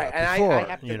talking about before. I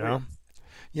have to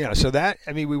agree. So that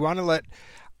we want to let.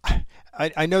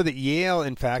 I know that Yale,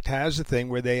 in fact, has a thing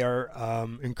where they are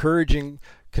encouraging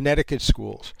Connecticut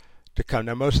schools to come.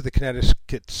 Now, most of the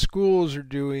Connecticut schools are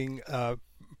doing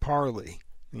Parley,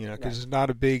 because it's not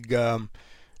a big, they're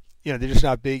just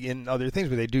not big in other things,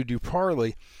 but they do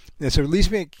Parley. And so at least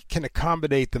we can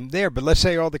accommodate them there. But let's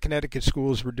say all the Connecticut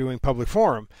schools were doing Public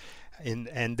Forum,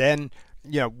 and then,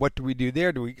 what do we do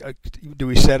there? Do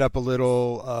we set up a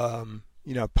little,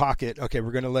 pocket? Okay,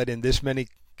 we're going to let in this many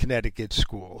Connecticut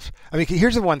schools. I mean,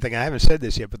 here's the one thing, I haven't said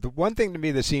this yet, but the one thing to me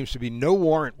that seems to be no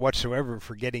warrant whatsoever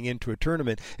for getting into a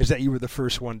tournament is that you were the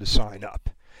first one to sign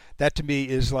up. That to me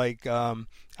is like, I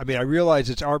mean, I realize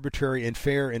it's arbitrary and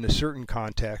fair in a certain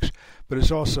context, but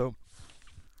it's also,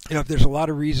 if there's a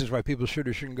lot of reasons why people should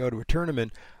or shouldn't go to a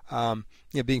tournament,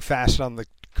 being fast on the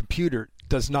computer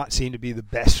does not seem to be the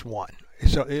best one.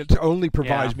 So it only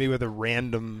provides me with a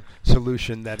random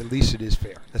solution that at least it is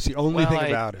fair. That's the only thing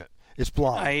about it. It's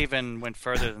blind. I even went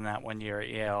further than that one year at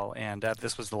Yale, and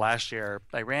this was the last year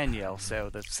I ran Yale, so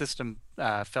the system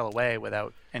fell away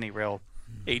without any real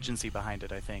agency behind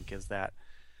it, I think, is that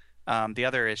the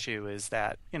other issue is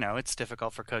that, it's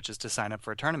difficult for coaches to sign up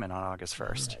for a tournament on August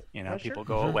 1st. People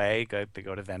go away, they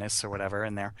go to Venice or whatever,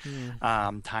 and their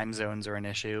time zones are an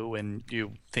issue. When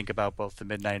you think about both the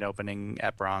midnight opening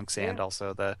at Bronx and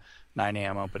also the 9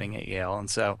 a.m. opening at Yale.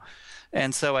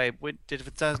 And so I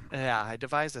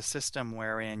devised a system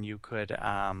wherein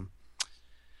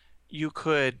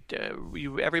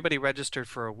everybody registered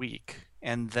for a week,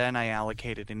 and then I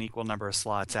allocated an equal number of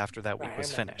slots after that week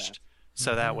was finished.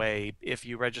 So that way, if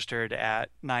you registered at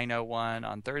 9:01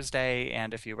 on Thursday,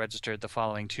 and if you registered the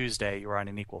following Tuesday, you were on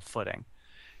an equal footing.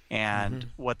 And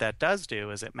what that does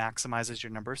do is it maximizes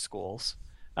your number of schools.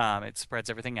 It spreads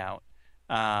everything out.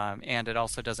 And it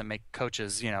also doesn't make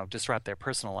coaches, disrupt their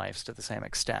personal lives to the same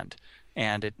extent.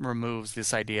 And it removes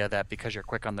this idea that because you're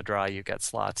quick on the draw, you get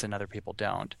slots and other people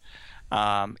don't.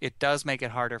 It does make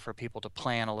it harder for people to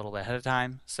plan a little ahead of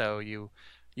time. So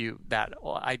that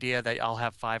idea that I'll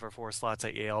have 5 or 4 slots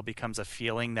at Yale becomes a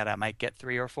feeling that I might get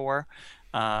 3 or 4.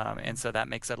 And so that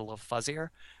makes it a little fuzzier.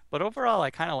 But overall,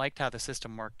 I kind of liked how the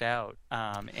system worked out.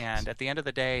 And at the end of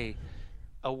the day,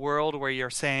 a world where you're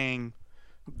saying,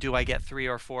 do I get 3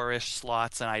 or 4-ish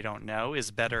slots and I don't know, is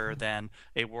better than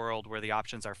a world where the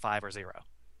options are 5 or 0,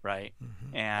 right?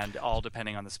 And all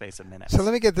depending on the space of minutes. So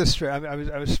let me get this straight. I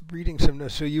was reading some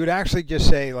notes. So you would actually just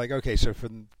say, like, okay, so for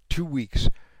 2 weeks,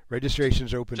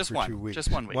 registration's open for 2 weeks.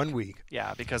 Just 1 week. 1 week.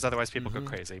 Yeah, because otherwise people go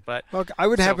crazy. But I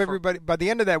would have everybody, by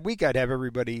the end of that week, I'd have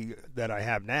everybody that I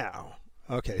have now.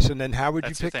 Okay, so then how would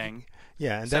you pick? Thing.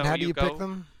 Yeah, and then how do you pick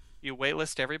them? You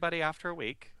waitlist everybody after a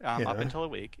week, up until a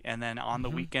week, and then on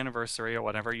the week anniversary or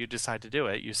whatever you decide to do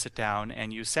it, you sit down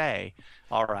and you say,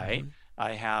 all right,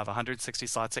 I have 160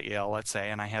 slots at Yale, let's say,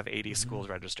 and I have 80 schools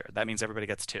registered. That means everybody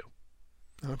gets 2.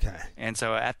 Okay. And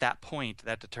so at that point,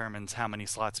 that determines how many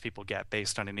slots people get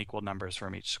based on an equal numbers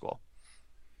from each school.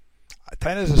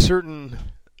 That is a certain...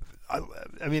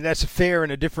 I mean, that's fair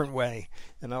in a different way,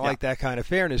 and I like that kind of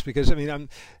fairness because, I mean,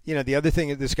 the other thing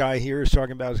that this guy here is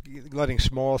talking about is letting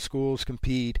small schools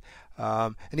compete,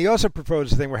 and he also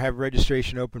proposed a thing where have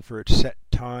registration open for a set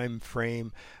time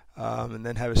frame, and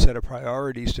then have a set of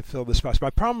priorities to fill the spots. My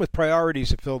problem with priorities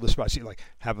to fill the spots, like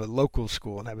have a local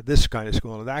school and have this kind of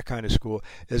school and that kind of school,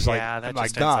 is like, that my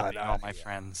just God, ends up being all my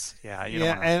friends.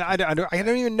 And I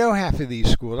don't even know half of these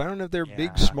schools. I don't know if they're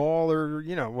big, small, or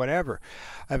whatever.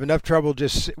 I have enough trouble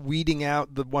just weeding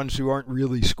out the ones who aren't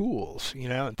really schools,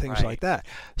 and things like that.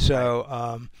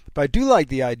 So, but I do like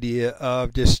the idea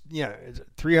of just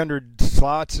 300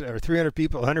 slots or 300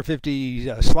 people,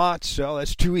 150 slots. So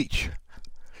that's 2 each.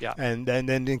 Yeah. And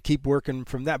then keep working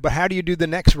from that. But how do you do the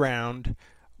next round?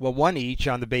 Well, 1 each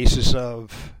on the basis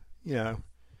of, Yeah,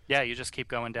 you just keep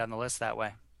going down the list that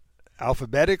way.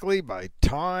 Alphabetically, by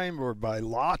time, or by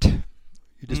lot?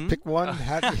 You just pick one?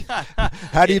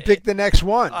 How do you pick the next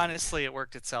one? Honestly, it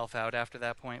worked itself out after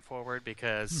that point forward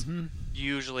because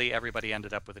usually everybody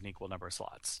ended up with an equal number of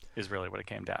slots is really what it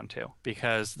came down to.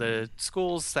 Because the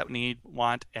schools that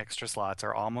want extra slots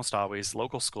are almost always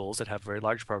local schools that have very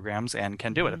large programs and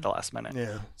can do it at the last minute.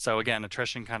 Yeah. So again,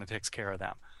 attrition kind of takes care of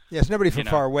them. Yes, nobody from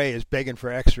far away is begging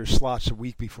for extra slots a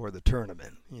week before the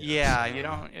tournament. You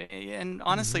don't. And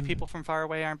honestly, people from far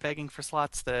away aren't begging for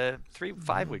slots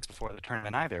 5 weeks before the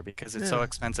tournament either, because it's so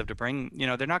expensive to bring.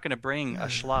 They're not going to bring a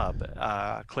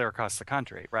schlub clear across the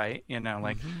country, right?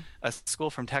 Like a school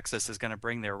from Texas is going to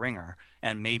bring their ringer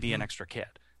and maybe an extra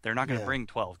kid. They're not going to bring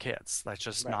 12 kids. That's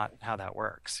just not how that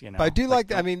works. But I do like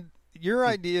that. I mean, your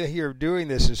idea here of doing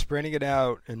this and spreading it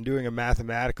out and doing a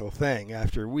mathematical thing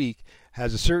after a week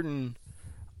has a certain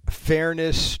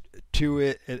fairness to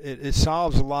it. It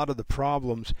solves a lot of the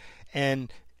problems.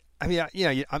 And I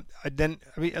mean,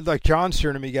 like John's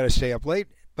tournament, you got to stay up late.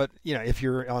 But, if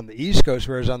you're on the East Coast,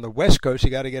 whereas on the West Coast, you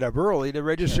got to get up early to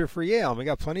register for Yale. And we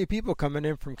got plenty of people coming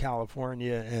in from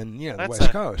California and, the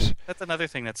West Coast. That's another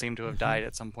thing that seemed to have died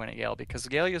at some point at Yale, because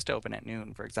Yale used to open at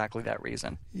noon for exactly that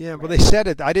reason. Yeah, well, they set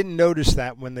it. I didn't notice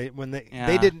that when they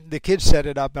didn't. The kids set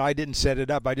it up, and I didn't set it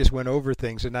up. I just went over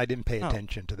things, and I didn't pay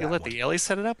attention to that. You let the Yaleys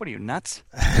set it up? What are you, nuts?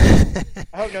 I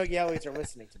hope no Yaleys are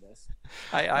listening to this.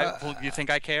 Well, you think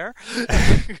I care? All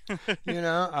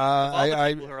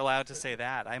the people who are allowed to say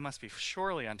that, I must be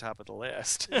surely on top of the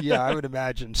list. Yeah, I would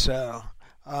imagine so.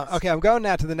 Okay, I'm going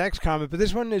now to the next comment, but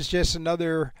this one is just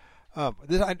another.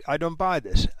 I don't buy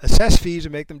this. Assess fees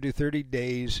and make them do 30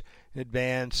 days in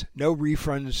advance. No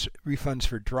refunds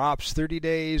for drops 30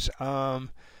 days. If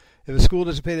a school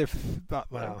doesn't pay their,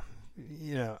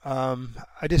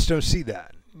 I just don't see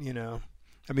that.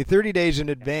 30 days in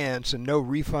advance and no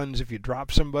refunds if you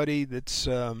drop somebody. That's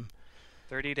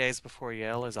 30 days before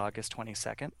Yale is August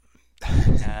 22nd.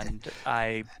 And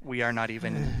we're not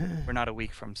a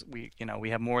week from, we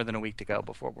have more than a week to go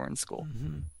before we're in school.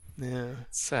 Mm-hmm. Yeah.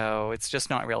 So it's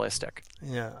just not realistic.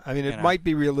 Yeah. It might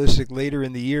be realistic later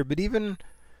in the year, but even,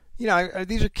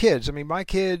 these are kids. My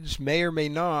kids may or may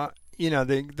not,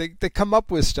 they come up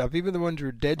with stuff, even the ones who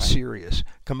are dead serious,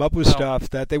 come up with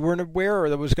stuff that they weren't aware or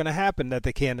that was going to happen, that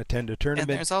they can't attend a tournament.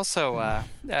 And there's also,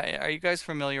 are you guys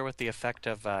familiar with the effect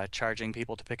of charging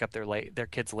people to pick up their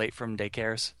kids late from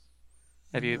daycares?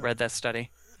 Have you read that study?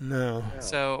 No.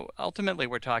 So ultimately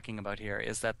we're talking about here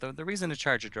is that the reason to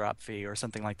charge a drop fee or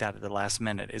something like that at the last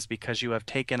minute is because you have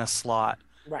taken a slot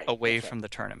away from the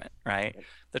tournament, right?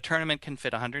 The tournament can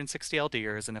fit 160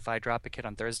 LDers, and if I drop a kid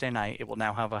on Thursday night, it will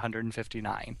now have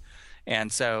 159.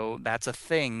 And so that's a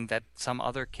thing that some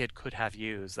other kid could have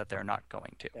used that they're not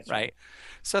going to, right?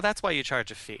 So that's why you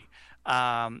charge a fee.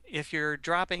 If you're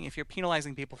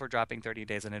penalizing people for dropping 30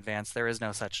 days in advance, there is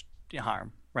no such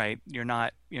harm, right? You're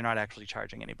not actually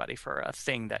charging anybody for a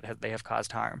thing that they have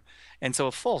caused harm. And so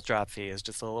a full drop fee is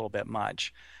just a little bit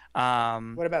much.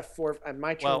 What about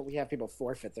my tournament, we have people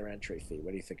forfeit their entry fee.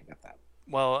 What do you think about that?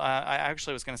 Well, I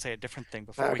actually was going to say a different thing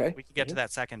before we can get to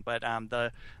that second. But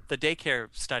the daycare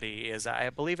study is, I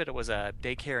believe it was a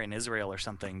daycare in Israel or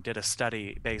something, did a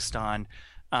study based on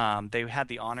they had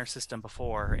the honor system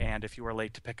before, and if you were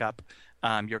late to pick up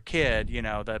your kid,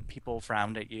 the people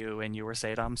frowned at you and you were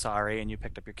saying, I'm sorry, and you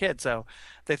picked up your kid. So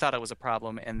they thought it was a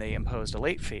problem and they imposed a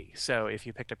late fee. So if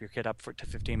you picked up your kid up to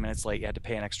 15 minutes late, you had to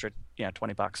pay an extra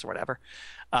 $20 or whatever.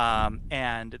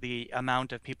 And the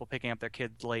amount of people picking up their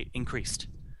kids late increased,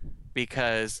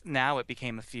 because now it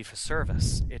became a fee for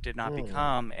service. It did not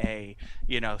become a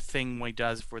thing we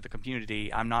does for the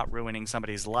community. I'm not ruining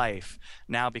somebody's life.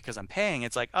 Now because I'm paying,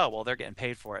 it's like, oh well, they're getting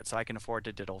paid for it, so I can afford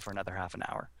to diddle for another half an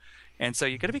hour. And so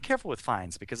you got to be careful with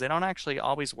fines, because they don't actually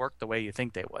always work the way you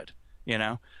think they would.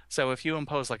 So if you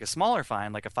impose like a smaller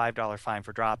fine, like a $5 fine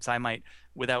for drops, I might,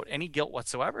 without any guilt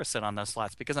whatsoever, sit on those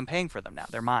slots because I'm paying for them now.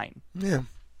 They're mine. Yeah.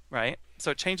 Right.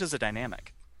 So it changes the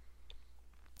dynamic.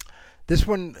 This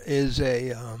one is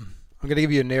I'm going to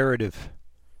give you a narrative.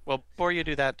 Well, before you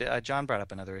do that, John brought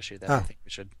up another issue that I think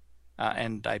we should,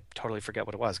 and I totally forget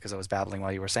what it was because I was babbling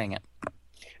while you were saying it.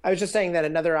 I was just saying that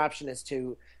another option is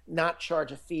to not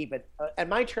charge a fee, but at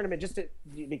my tournament, just to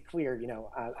be clear,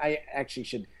 I actually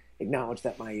should acknowledge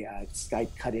that my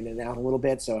Skype cut in and out a little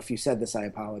bit. So if you said this, I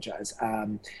apologize. At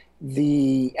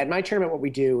my tournament, what we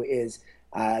do is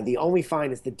the only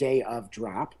fine is the day of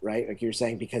drop, right? Like you're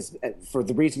saying, because for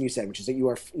the reason you said, which is that you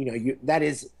are, that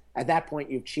is at that point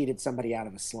you've cheated somebody out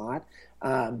of a slot.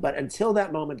 But until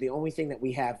that moment, the only thing that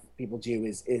we have people do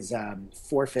is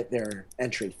forfeit their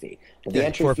entry fee. But the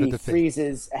entry fee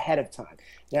freezes ahead of time.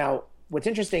 Now, what's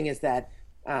interesting is that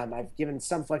I've given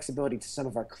some flexibility to some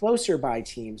of our closer by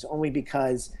teams only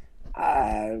because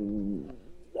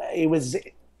it was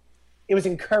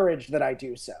encouraged that I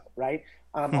do so, right?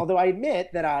 Although I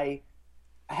admit that I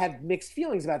had mixed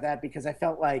feelings about that, because I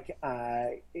felt like,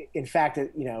 in fact,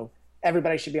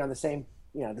 everybody should be on the same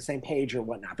page or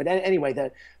whatnot. But anyway,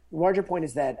 the larger point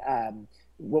is that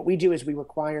what we do is we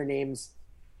require names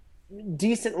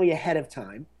decently ahead of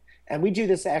time. And we do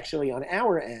this actually on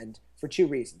our end for two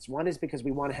reasons. One is because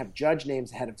we want to have judge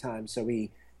names ahead of time, so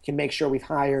we can make sure we've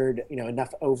hired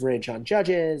enough overage on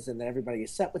judges and that everybody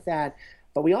is set with that.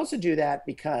 But we also do that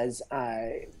because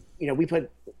we put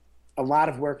a lot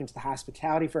of work into the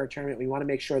hospitality for our tournament. We want to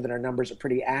make sure that our numbers are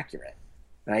pretty accurate,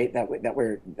 right? That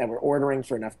we're ordering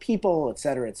for enough people, et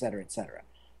cetera, et cetera, et cetera.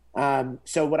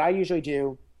 So what I usually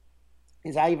do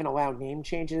is I even allow name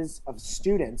changes of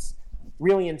students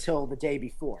really until the day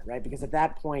before, right? Because at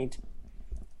that point,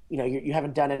 you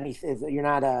haven't done anything. You're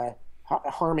not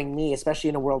harming me, especially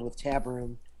in a world with Tab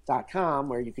Room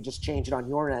where you could just change it on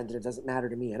your end and it doesn't matter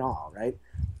to me at all, right?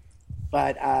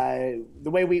 But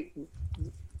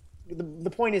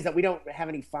the point is that we don't have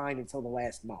any fine until the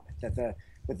last moment. That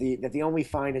the only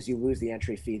fine is you lose the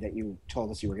entry fee that you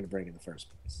told us you were going to bring in the first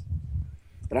place.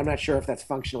 But I'm not sure if that's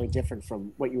functionally different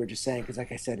from what you were just saying, because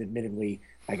like I said, admittedly,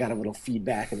 I got a little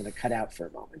feedback and then it cut out for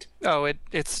a moment. Oh,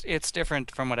 it's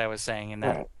different from what I was saying, and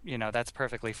that Right. that's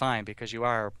perfectly fine because you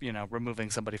are removing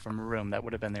somebody from a room that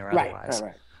would have been there otherwise.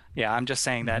 Right. Yeah, I'm just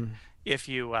saying that if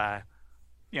you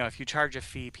if you charge a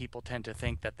fee, people tend to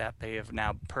think that they have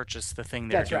now purchased the thing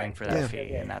they're That's doing right. for that Yeah.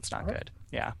 fee, and that's not good.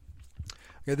 Yeah.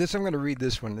 Okay, I'm going to read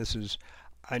this one. This is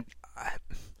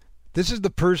the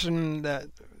person that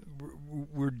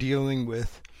we're dealing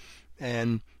with,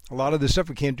 and a lot of this stuff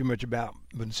we can't do much about,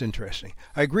 but it's interesting.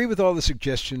 I agree with all the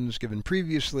suggestions given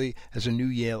previously. As a new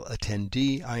Yale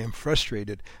attendee, I am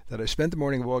frustrated that I spent the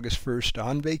morning of August 1st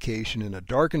on vacation in a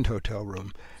darkened hotel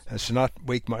room as to not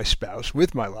wake my spouse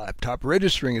with my laptop,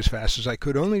 registering as fast as I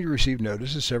could, only to receive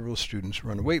notice that several students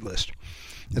were on a wait list.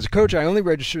 As a coach, I only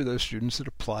register those students that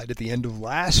applied at the end of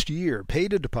last year,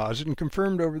 paid a deposit, and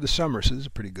confirmed over the summer. So this is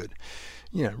a pretty good,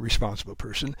 responsible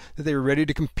person, that they were ready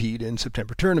to compete in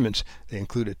September tournaments. They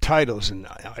included titles and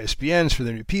ISBNs for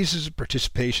their new pieces of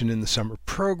participation in the summer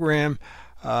program.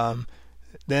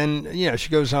 Then, she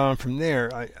goes on from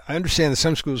there. I understand that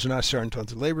some schools are not starting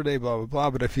until Labor Day, blah, blah, blah,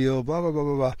 but I feel blah, blah, blah,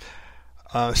 blah,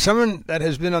 blah. Someone that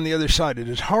has been on the other side, it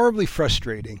is horribly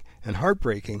frustrating and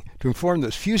heartbreaking to inform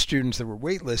those few students that were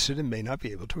waitlisted and may not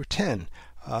be able to attend.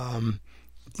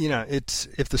 It's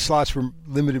if the slots were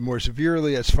limited more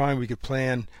severely, that's fine. We could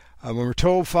plan. When we're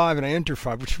told 5 and I enter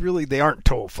 5, which really they aren't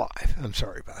told 5. I'm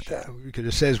sorry about that. Because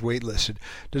it says waitlisted.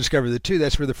 To discover the 2,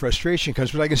 that's where the frustration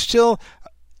comes. But I can still,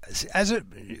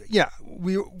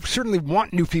 we certainly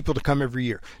want new people to come every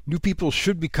year. New people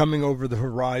should be coming over the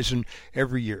horizon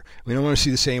every year. We don't want to see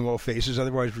the same old faces,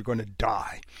 otherwise we're going to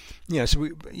die.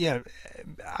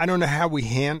 I don't know how we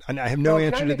and I have no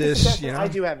answer to this. I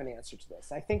do have an answer to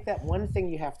this. I think that one thing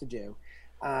you have to do,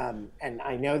 and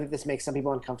I know that this makes some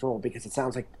people uncomfortable because it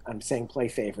sounds like I'm saying play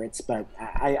favorites, but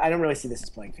I don't really see this as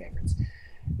playing favorites.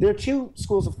 There are 2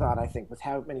 schools of thought, I think, with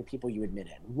how many people you admit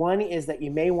in. One is that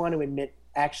you may want to admit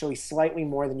actually slightly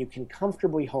more than you can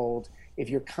comfortably hold if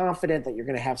you're confident that you're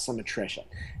going to have some attrition.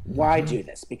 Why do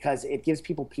this? Because it gives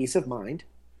people peace of mind,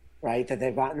 right, that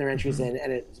they've gotten their entries in,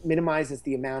 and it minimizes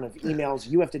the amount of emails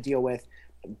you have to deal with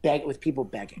people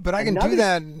begging. But I can do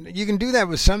that. You can do that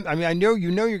with some. I mean, I know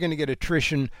you're going to get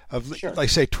attrition of, like,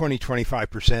 say,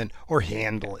 20-25%, or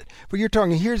handle it. But you're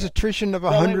talking, here's attrition of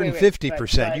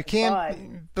 150%. You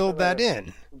can't build that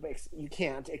in. You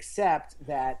can't, except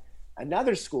that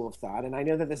another school of thought, and I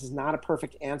know that this is not a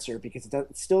perfect answer because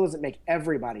it still doesn't make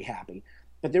everybody happy,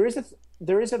 but there is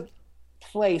a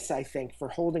place, I think, for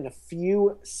holding a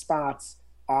few spots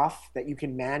off that you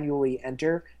can manually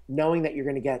enter, knowing that you're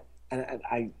going to get. And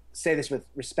I say this with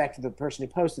respect to the person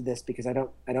who posted this because I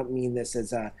don't mean this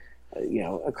as a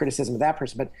criticism of that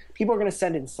person, but people are going to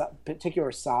send in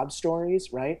particular sob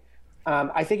stories, right?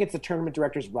 I think it's the tournament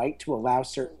director's right to allow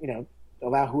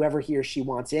allow whoever he or she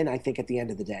wants in, I think, at the end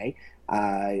of the day.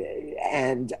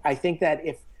 And I think that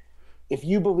if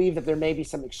you believe that there may be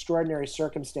some extraordinary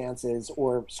circumstances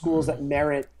or schools that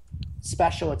merit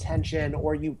special attention,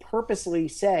 or you purposely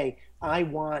say, I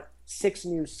want 6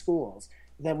 new schools,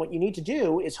 then what you need to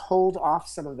do is hold off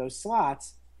some of those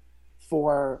slots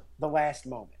for the last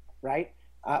moment, right?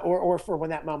 Or for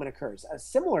when that moment occurs.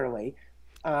 Similarly,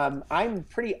 I'm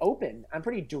pretty open. I'm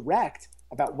pretty direct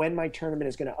about when my tournament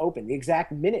is going to open, the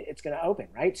exact minute it's going to open,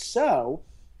 right? So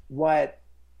what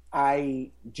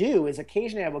I do is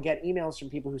occasionally I will get emails from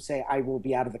people who say, I will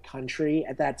be out of the country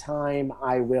at that time.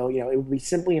 I will, it would be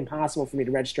simply impossible for me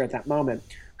to register at that moment.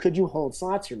 Could you hold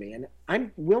slots for me? And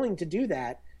I'm willing to do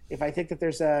that if I think that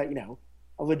there's a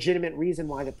legitimate reason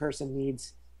why the person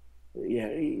needs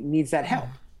that help.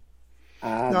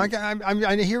 No,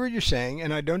 I hear what you're saying,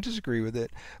 and I don't disagree with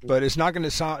it. But it's not going to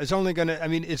solve. It's only going to. I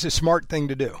mean, it's a smart thing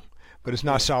to do, but it's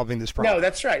not solving this problem. No,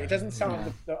 that's right. It doesn't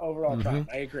solve the overall problem.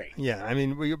 I agree. Yeah, I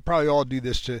mean, we probably all do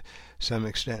this to some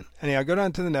extent. Anyhow, go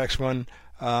down to the next one.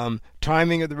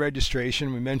 Timing of the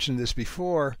registration. We mentioned this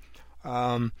before.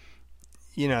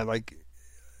 Like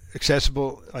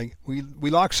accessible. Like we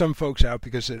lock some folks out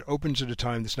because it opens at a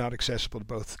time that's not accessible to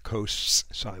both coasts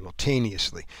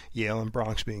simultaneously. Yale and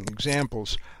Bronx being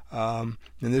examples. In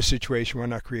this situation, why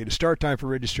not create a start time for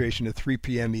registration at 3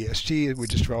 p.m. EST,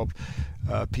 which is 12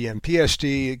 p.m. PST.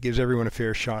 It gives everyone a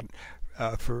fair shot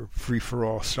for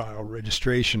free-for-all style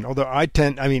registration. Although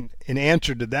in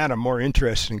answer to that, I'm more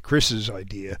interested in Chris's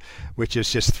idea, which is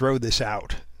just throw this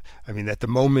out. I mean, at the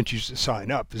moment you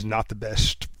sign up is not the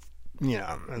best,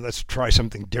 and let's try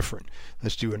something different.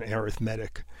 Let's do an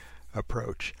arithmetic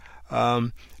approach.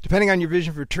 Depending on your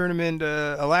vision for a tournament,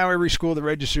 allow every school that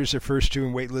registers their first two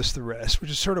and waitlist the rest,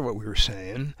 which is sort of what we were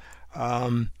saying.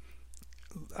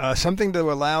 Something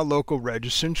to allow local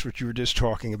registrants, which you were just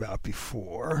talking about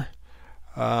before.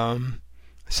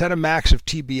 Set a max of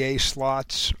TBA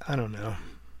slots. I don't know.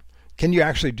 Can you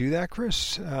actually do that,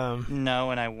 Chris?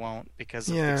 No, and I won't, because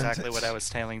of exactly what I was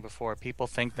saying before. People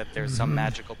think that there's some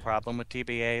magical problem with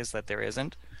TBAs that there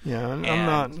isn't. Yeah, I'm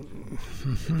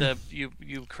not.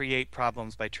 You create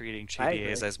problems by treating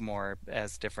TBAs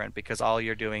as different, because all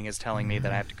you're doing is telling me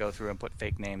that I have to go through and put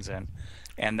fake names in,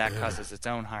 and that causes its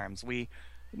own harms.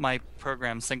 My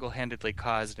program single-handedly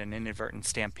caused an inadvertent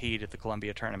stampede at the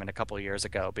Columbia tournament a couple of years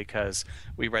ago because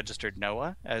we registered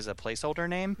Noah as a placeholder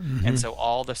name, and so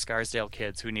all the Scarsdale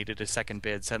kids who needed a second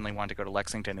bid suddenly wanted to go to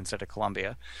Lexington instead of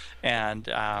Columbia, and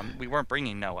we weren't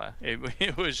bringing Noah.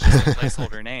 It was just a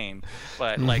placeholder name,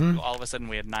 but like all of a sudden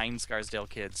we had 9 Scarsdale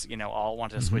kids, all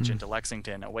wanted to switch into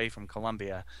Lexington away from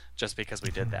Columbia just because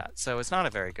we did that. So it's not a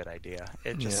very good idea.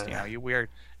 It just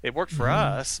it worked for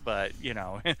us, but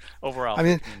overall. I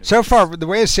mean, so far the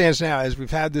way it stands now, as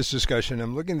we've had this discussion,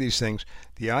 I'm looking at these things.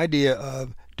 The idea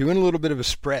of doing a little bit of a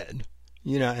spread,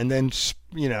 and then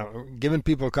giving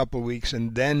people a couple of weeks,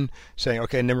 and then saying,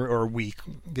 okay, or a week,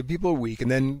 give people a week, and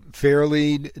then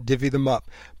fairly divvy them up,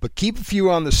 but keep a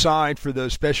few on the side for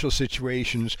those special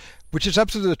situations, which is up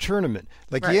to the tournament.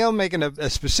 Like right. Yale making a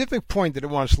specific point that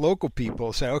it wants local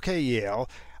people say, okay, Yale.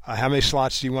 How many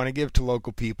slots do you want to give to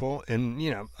local people? And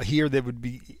here they'd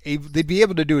be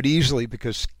able to do it easily,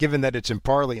 because given that it's in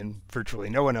Parley and virtually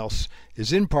no one else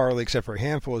is in Parley except for a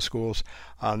handful of schools,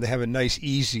 they have a nice,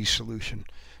 easy solution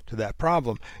to that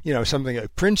problem. Something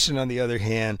like Princeton, on the other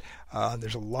hand,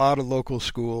 there's a lot of local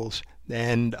schools,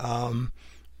 and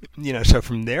so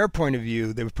from their point of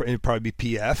view, they would probably be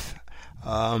PF.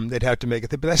 They'd have to make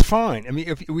it, but that's fine. I mean,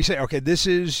 if we say, okay, this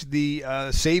is the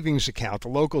savings account, the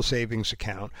local savings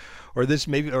account, or this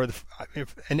maybe,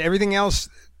 and everything else,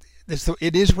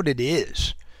 it is what it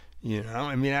is.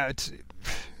 I mean, it's,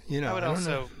 I would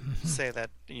also say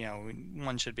that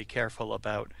one should be careful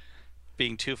about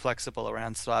being too flexible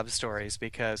around sob stories,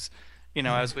 because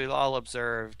as we've all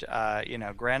observed,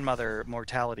 grandmother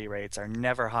mortality rates are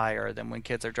never higher than when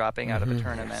kids are dropping out of a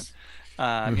tournament.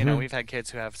 We've had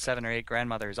kids who have 7 or 8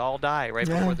 grandmothers all die right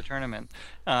before the tournament,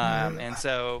 and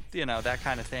so that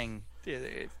kind of thing.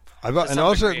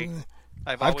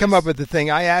 I've come up with the thing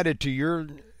I added to your,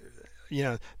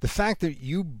 the fact that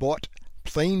you bought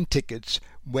plane tickets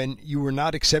when you were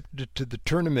not accepted to the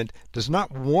tournament does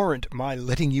not warrant my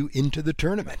letting you into the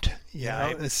tournament.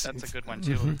 That's a good one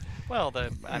too. Well,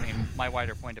 my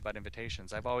wider point about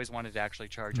invitations, I've always wanted to actually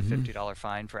charge a $50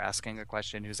 fine for asking a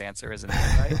question whose answer isn't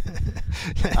right.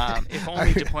 If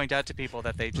only to point out to people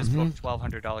that they just booked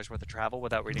 $1,200 worth of travel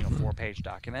without reading a 4-page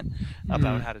document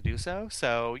about how to do so.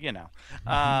 So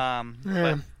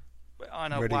but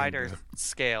on a wider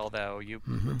scale, though,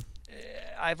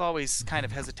 I've always kind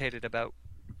of hesitated about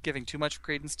giving too much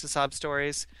credence to sob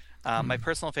stories. My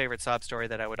personal favorite sob story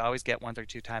that I would always get 1 or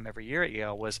 2 times every year at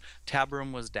Yale was tab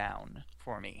room was down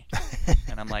for me.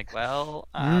 And I'm like, well,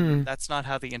 that's not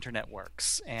how the internet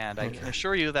works. And I can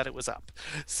assure you that it was up.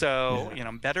 So,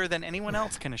 better than anyone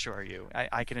else can assure you.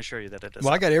 I can assure you that it is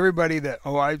up. I got everybody that,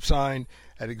 I've signed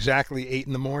at exactly 8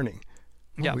 in the morning.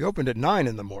 Well, we opened at 9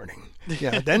 in the morning.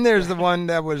 Then there's the one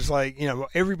that was like,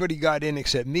 everybody got in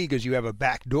except me because you have a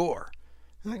back door.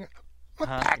 Like, what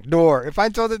back door? If I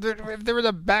thought that if there was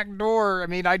a back door, I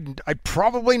mean, I'd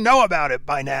probably know about it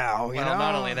by now. Well,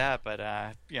 not only that, but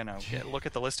look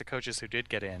at the list of coaches who did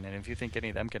get in, and if you think any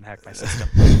of them can hack my system,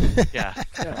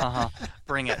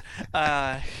 bring it.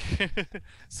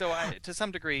 So to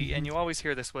some degree, and you always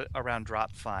hear this around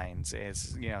drop fines,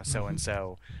 is so and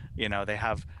so,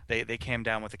 they came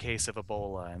down with a case of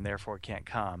Ebola and therefore can't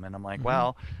come, and I'm like,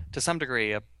 well, to some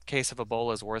degree, a case of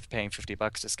Ebola is worth paying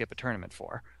 $50 to skip a tournament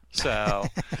for. So,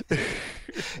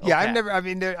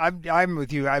 I'm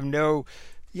with you.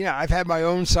 I've had my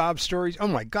own sob stories. Oh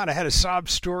my God, I had a sob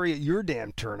story at your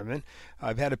damn tournament.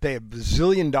 I've had to pay $1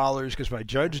 bazillion because my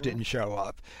judge didn't show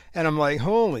up. And I'm like,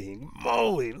 holy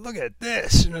moly, look at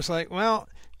this. And it's like, well,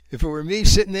 if it were me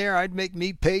sitting there, I'd make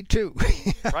me pay too.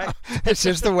 Right. It's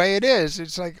just the way it is.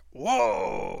 It's like,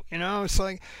 whoa, it's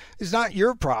like, it's not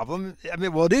your problem. I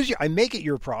mean, well, it is. I make it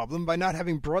your problem by not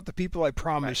having brought the people I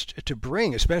promised to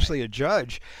bring, especially a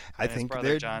judge. And I think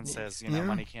brother John says,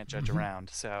 money can't judge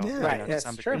around. So to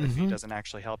some degree, the fee doesn't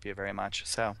actually help you very much.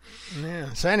 So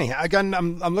So anyhow,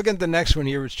 I'm looking at the next one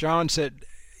here, which John said.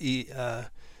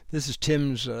 This is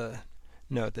Tim's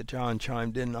note that John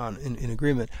chimed in on in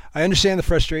agreement. I understand the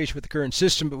frustration with the current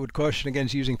system, but would caution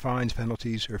against using fines,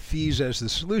 penalties, or fees as the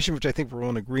solution, which I think we're all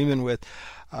in agreement with.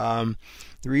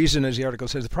 The reason, as the article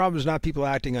says, the problem is not people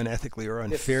acting unethically or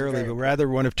unfairly, but rather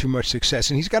one of too much success.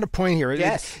 And he's got a point here.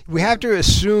 Yes. We have to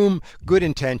assume good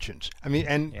intentions. I mean,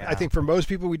 and I think for most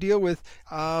people we deal with,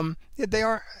 they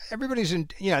are, everybody's in,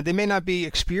 they may not be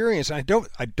experienced. I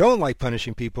don't like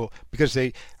punishing people because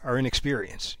they are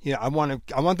inexperienced. I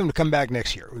want them to come back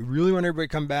next year. We really want everybody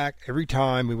to come back every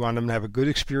time. We want them to have a good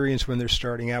experience when they're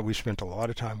starting out. We've spent a lot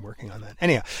of time working on that.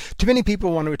 Anyhow, too many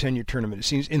people want to attend your tournament. It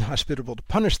seems inhospitable to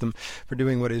punish them for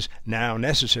doing what is now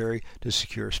necessary to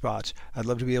secure spots. I'd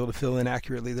love to be able to fill in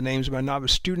accurately the names of my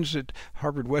novice students at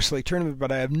Harvard Westlake tournament,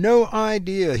 but I have no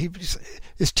idea.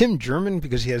 Is Tim German?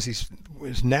 Because he has his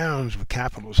nouns with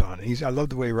capitals on it. I love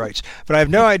the way he writes. But I have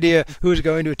no idea who is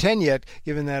going to attend yet,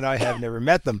 given that I have never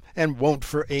met them and won't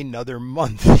for another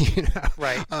month.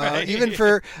 Right. Even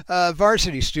for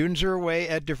varsity, students are away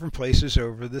at different places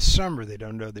over the summer. They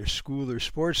don't know their school or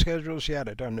sports schedules yet.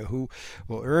 I don't know who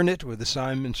will earn it with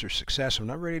assignments or success. I'm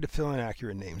not ready to fill in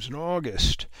accurate names in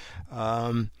August.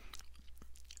 I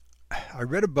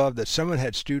read above that someone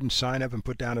had students sign up and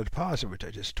put down a deposit, which I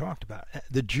just talked about.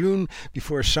 The June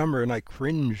before summer, and I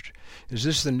cringed. Is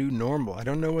this the new normal? I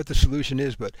don't know what the solution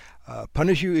is, but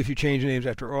punish you if you change names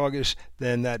after August,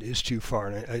 then that is too far.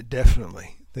 And I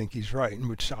definitely think he's right, in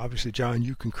which obviously, John,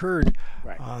 you concurred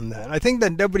on that. I think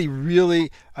that nobody really,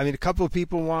 a couple of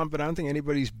people want, but I don't think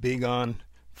anybody's big on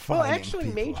fining Well, actually,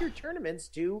 people. Major tournaments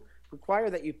do require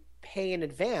that you pay in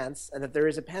advance and that there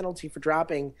is a penalty for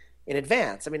dropping in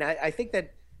advance. I think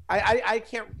that I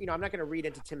can't, I'm not going to read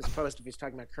into Tim's post if he's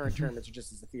talking about current tournaments or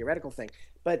just as a theoretical thing,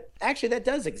 but actually that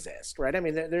does exist, right?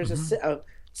 There's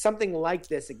something like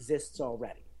this exists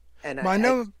already. And I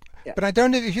know, but I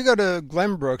don't. If you go to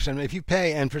Glenbrooks and if you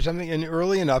pay and for something in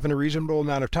early enough in a reasonable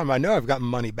amount of time, I know I've gotten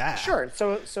money back. Sure.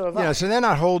 So have I. So they're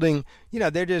not holding.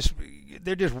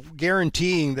 They're just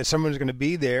guaranteeing that someone's going to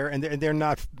be there, and they're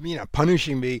not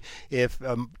punishing me if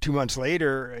 2 months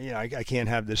later I can't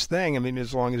have this thing.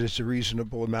 As long as it's a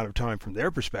reasonable amount of time from their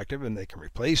perspective, and they can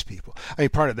replace people.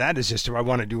 Part of that is just I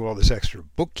want to do all this extra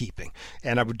bookkeeping,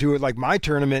 and I would do it like my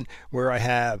tournament where I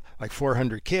have like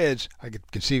 400 kids. I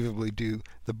could conceivably do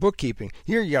the bookkeeping.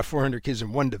 Here you got 400 kids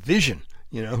in one division.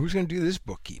 Who's going to do this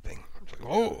bookkeeping? It's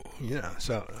like,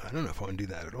 so I don't know if I want to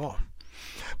do that at all.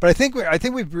 But I think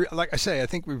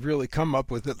we've really come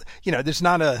up with it. There's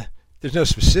no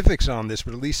specifics on this,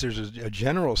 but at least there's a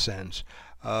general sense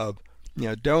of,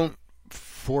 don't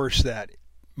force that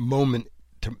moment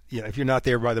to, if you're not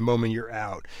there by the moment you're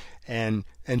out, and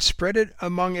spread it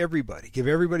among everybody. Give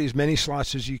everybody as many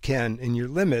slots as you can in your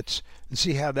limits and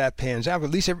see how that pans out. But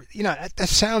at least, that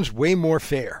sounds way more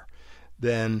fair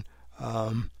than,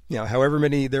 however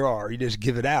many there are, you just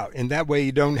give it out. And that way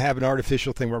you don't have an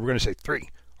artificial thing where we're going to say 3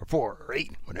 or 4 or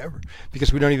 8, whatever,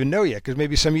 because we don't even know yet. Because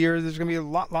maybe some years there's going to be a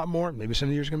lot more. Maybe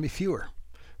some years going to be fewer.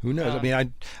 Who knows?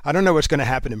 I don't know what's going to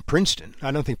happen in Princeton.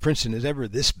 I don't think Princeton is ever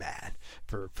this bad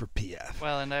for PF.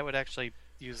 Well, and I would actually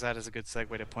use that as a good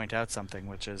segue to point out something,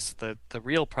 which is the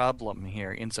real problem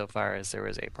here, insofar as there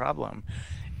is a problem,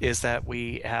 is that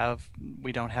we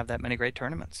don't have that many great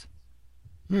tournaments.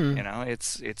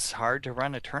 It's hard to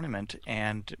run a tournament,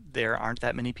 and there aren't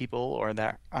that many people or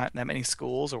there aren't that many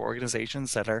schools or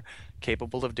organizations that are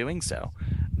capable of doing so.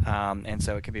 And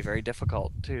so it can be very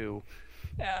difficult to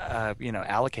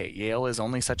allocate. Yale is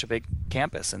only such a big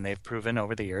campus, and they've proven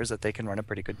over the years that they can run a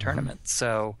pretty good tournament.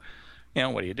 So,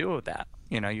 what do you do with that?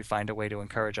 You find a way to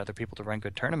encourage other people to run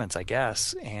good tournaments, I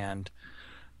guess. And,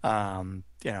 how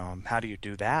do you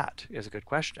do that is a good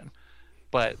question.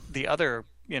 But the other,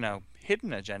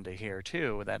 hidden agenda here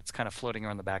too, that's kind of floating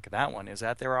around the back of that one, is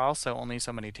that there are also only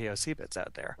so many TOC bids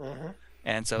out there. Mm-hmm.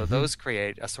 And so those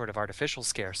create a sort of artificial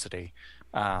scarcity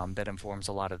that informs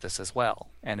a lot of this as well.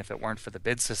 And if it weren't for the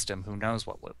bid system, who knows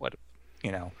what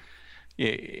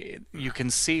you can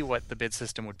see what the bid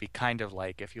system would be kind of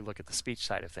like if you look at the speech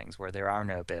side of things, where there are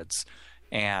no bids.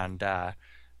 And a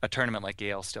tournament like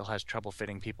Yale still has trouble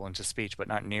fitting people into speech, but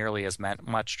not nearly as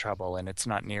much trouble, and it's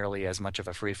not nearly as much of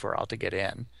a free-for-all to get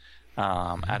in.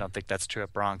 I don't think that's true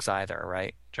at Bronx either,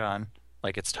 right, John?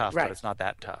 Like, it's tough, right, but it's not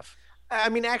that tough.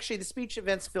 Actually, the speech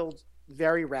events filled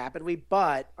very rapidly,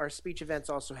 but our speech events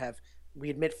also we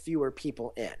admit fewer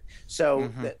people in.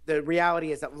 So the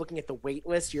reality is that looking at the wait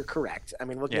list, you're correct.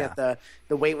 Looking at the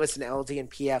wait list in LD and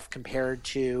PF compared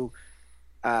to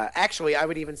actually, I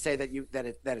would even say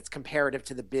that it's comparative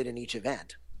to the bid in each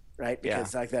event, right?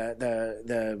 Because like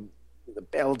the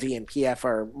LD and PF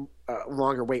are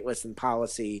longer wait lists than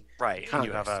policy. Right. Congress.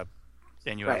 You have a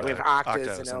and you Right. have We have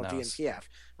octas and octos in LD and those. PF.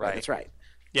 Right. That's right.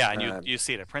 Yeah, and you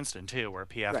see it at Princeton too, where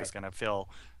PF Right. is going to fill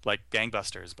like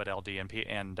gangbusters, but LD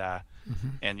and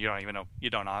and you don't even know, you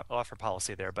don't offer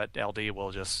policy there, but LD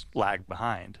will just lag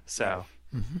behind. So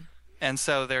and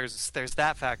so there's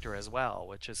that factor as well,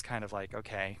 which is kind of like,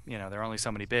 okay, there are only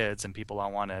so many bids, and people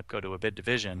don't want to go to a bid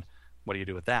division. What do you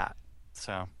do with that?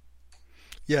 So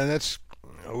Yeah, that's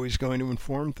always going to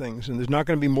inform things, and there's not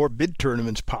going to be more bid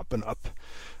tournaments popping up.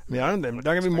 I mean, there's not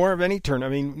going to be more of any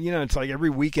tournament. I mean, it's like every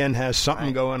weekend has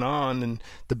something going on, and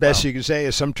the best you can say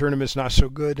is some tournament's not so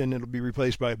good, and it'll be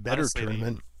replaced by a better honestly,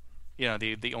 tournament.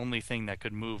 The only thing that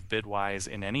could move bid wise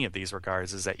in any of these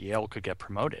regards is that Yale could get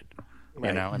promoted.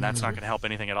 Right. And that's not going to help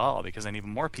anything at all, because then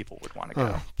even more people would want to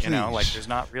go. Like there's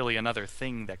not really another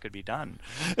thing that could be done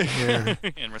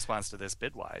in response to this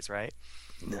bid wise, right?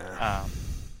 No.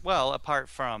 Well, apart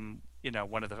from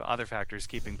one of the other factors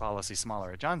keeping policy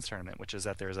smaller at John's tournament, which is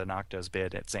that there's an Octos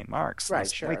bid at St. Mark's. Right.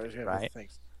 this Sure. week, right?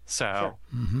 So,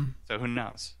 so who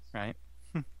knows, right?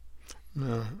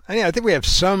 No. I think we have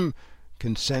some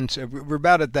consensus. We're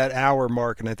about at that hour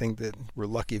mark, and I think that we're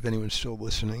lucky if anyone's still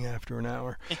listening after an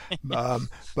hour. But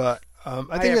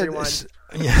I think everyone.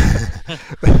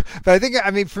 But I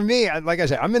think, for me, like I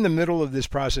said, I'm in the middle of this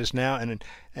process now, and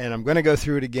I'm going to go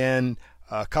through it again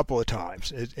a couple of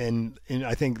times, and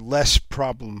I think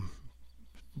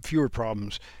fewer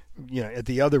problems, at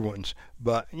the other ones.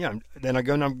 But then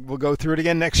we'll go through it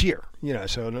again next year.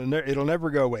 So it'll never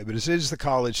go away. But this is the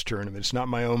college tournament. It's not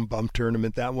my own bump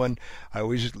tournament. That one,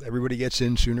 everybody gets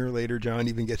in sooner or later. John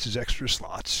even gets his extra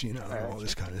slots. All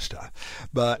this kind of stuff.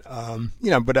 But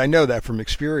but I know that from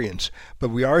experience.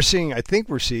 But I think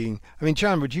we're seeing. I mean,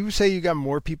 John, would you say you got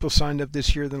more people signed up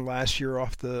this year than last year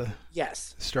off the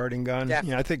starting gun?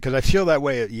 Definitely. I think because I feel that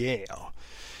way at Yale.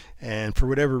 And for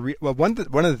whatever one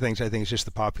of the things I think is just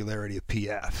the popularity of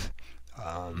PF.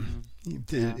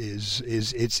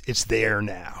 It's there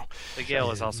now. The Yale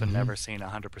has also never seen a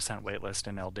 100% wait list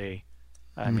in LD.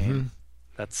 I mean,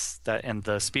 that's that, and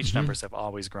the speech numbers have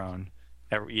always grown.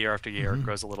 Year after year, it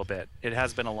grows a little bit. It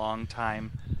has been a long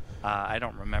time. I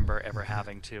don't remember ever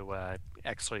having to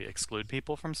actually exclude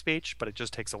people from speech, but it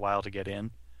just takes a while to get in.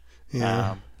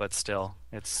 Yeah. But still,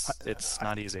 it's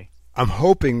not easy. I'm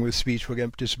hoping with speech we'll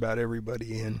get just about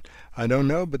everybody in. I don't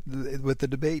know, but with the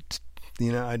debate, LD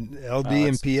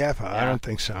and PF, I don't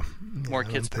think so. More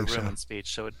kids per room in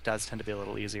speech, so it does tend to be a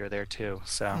little easier there too.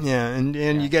 So and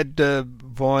you get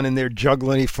Vaughn in there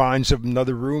juggling. He finds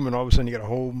another room, and all of a sudden you get a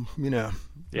whole, you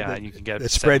can get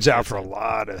it spreads out for a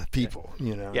lot of people.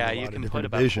 Yeah, you can put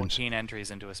about 14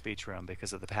 entries into a speech room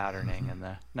because of the patterning and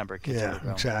the number of kids in the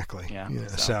room. Exactly.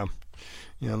 So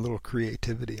a little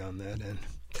creativity on that end.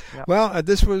 Yep. Well,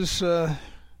 this was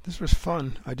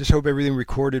fun. I just hope everything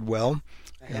recorded well.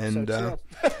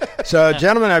 So,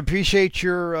 gentlemen, I appreciate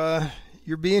your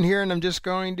being here, and I'm just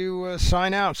going to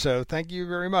sign out. So, thank you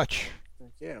very much.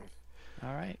 Thank you.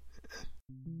 All right.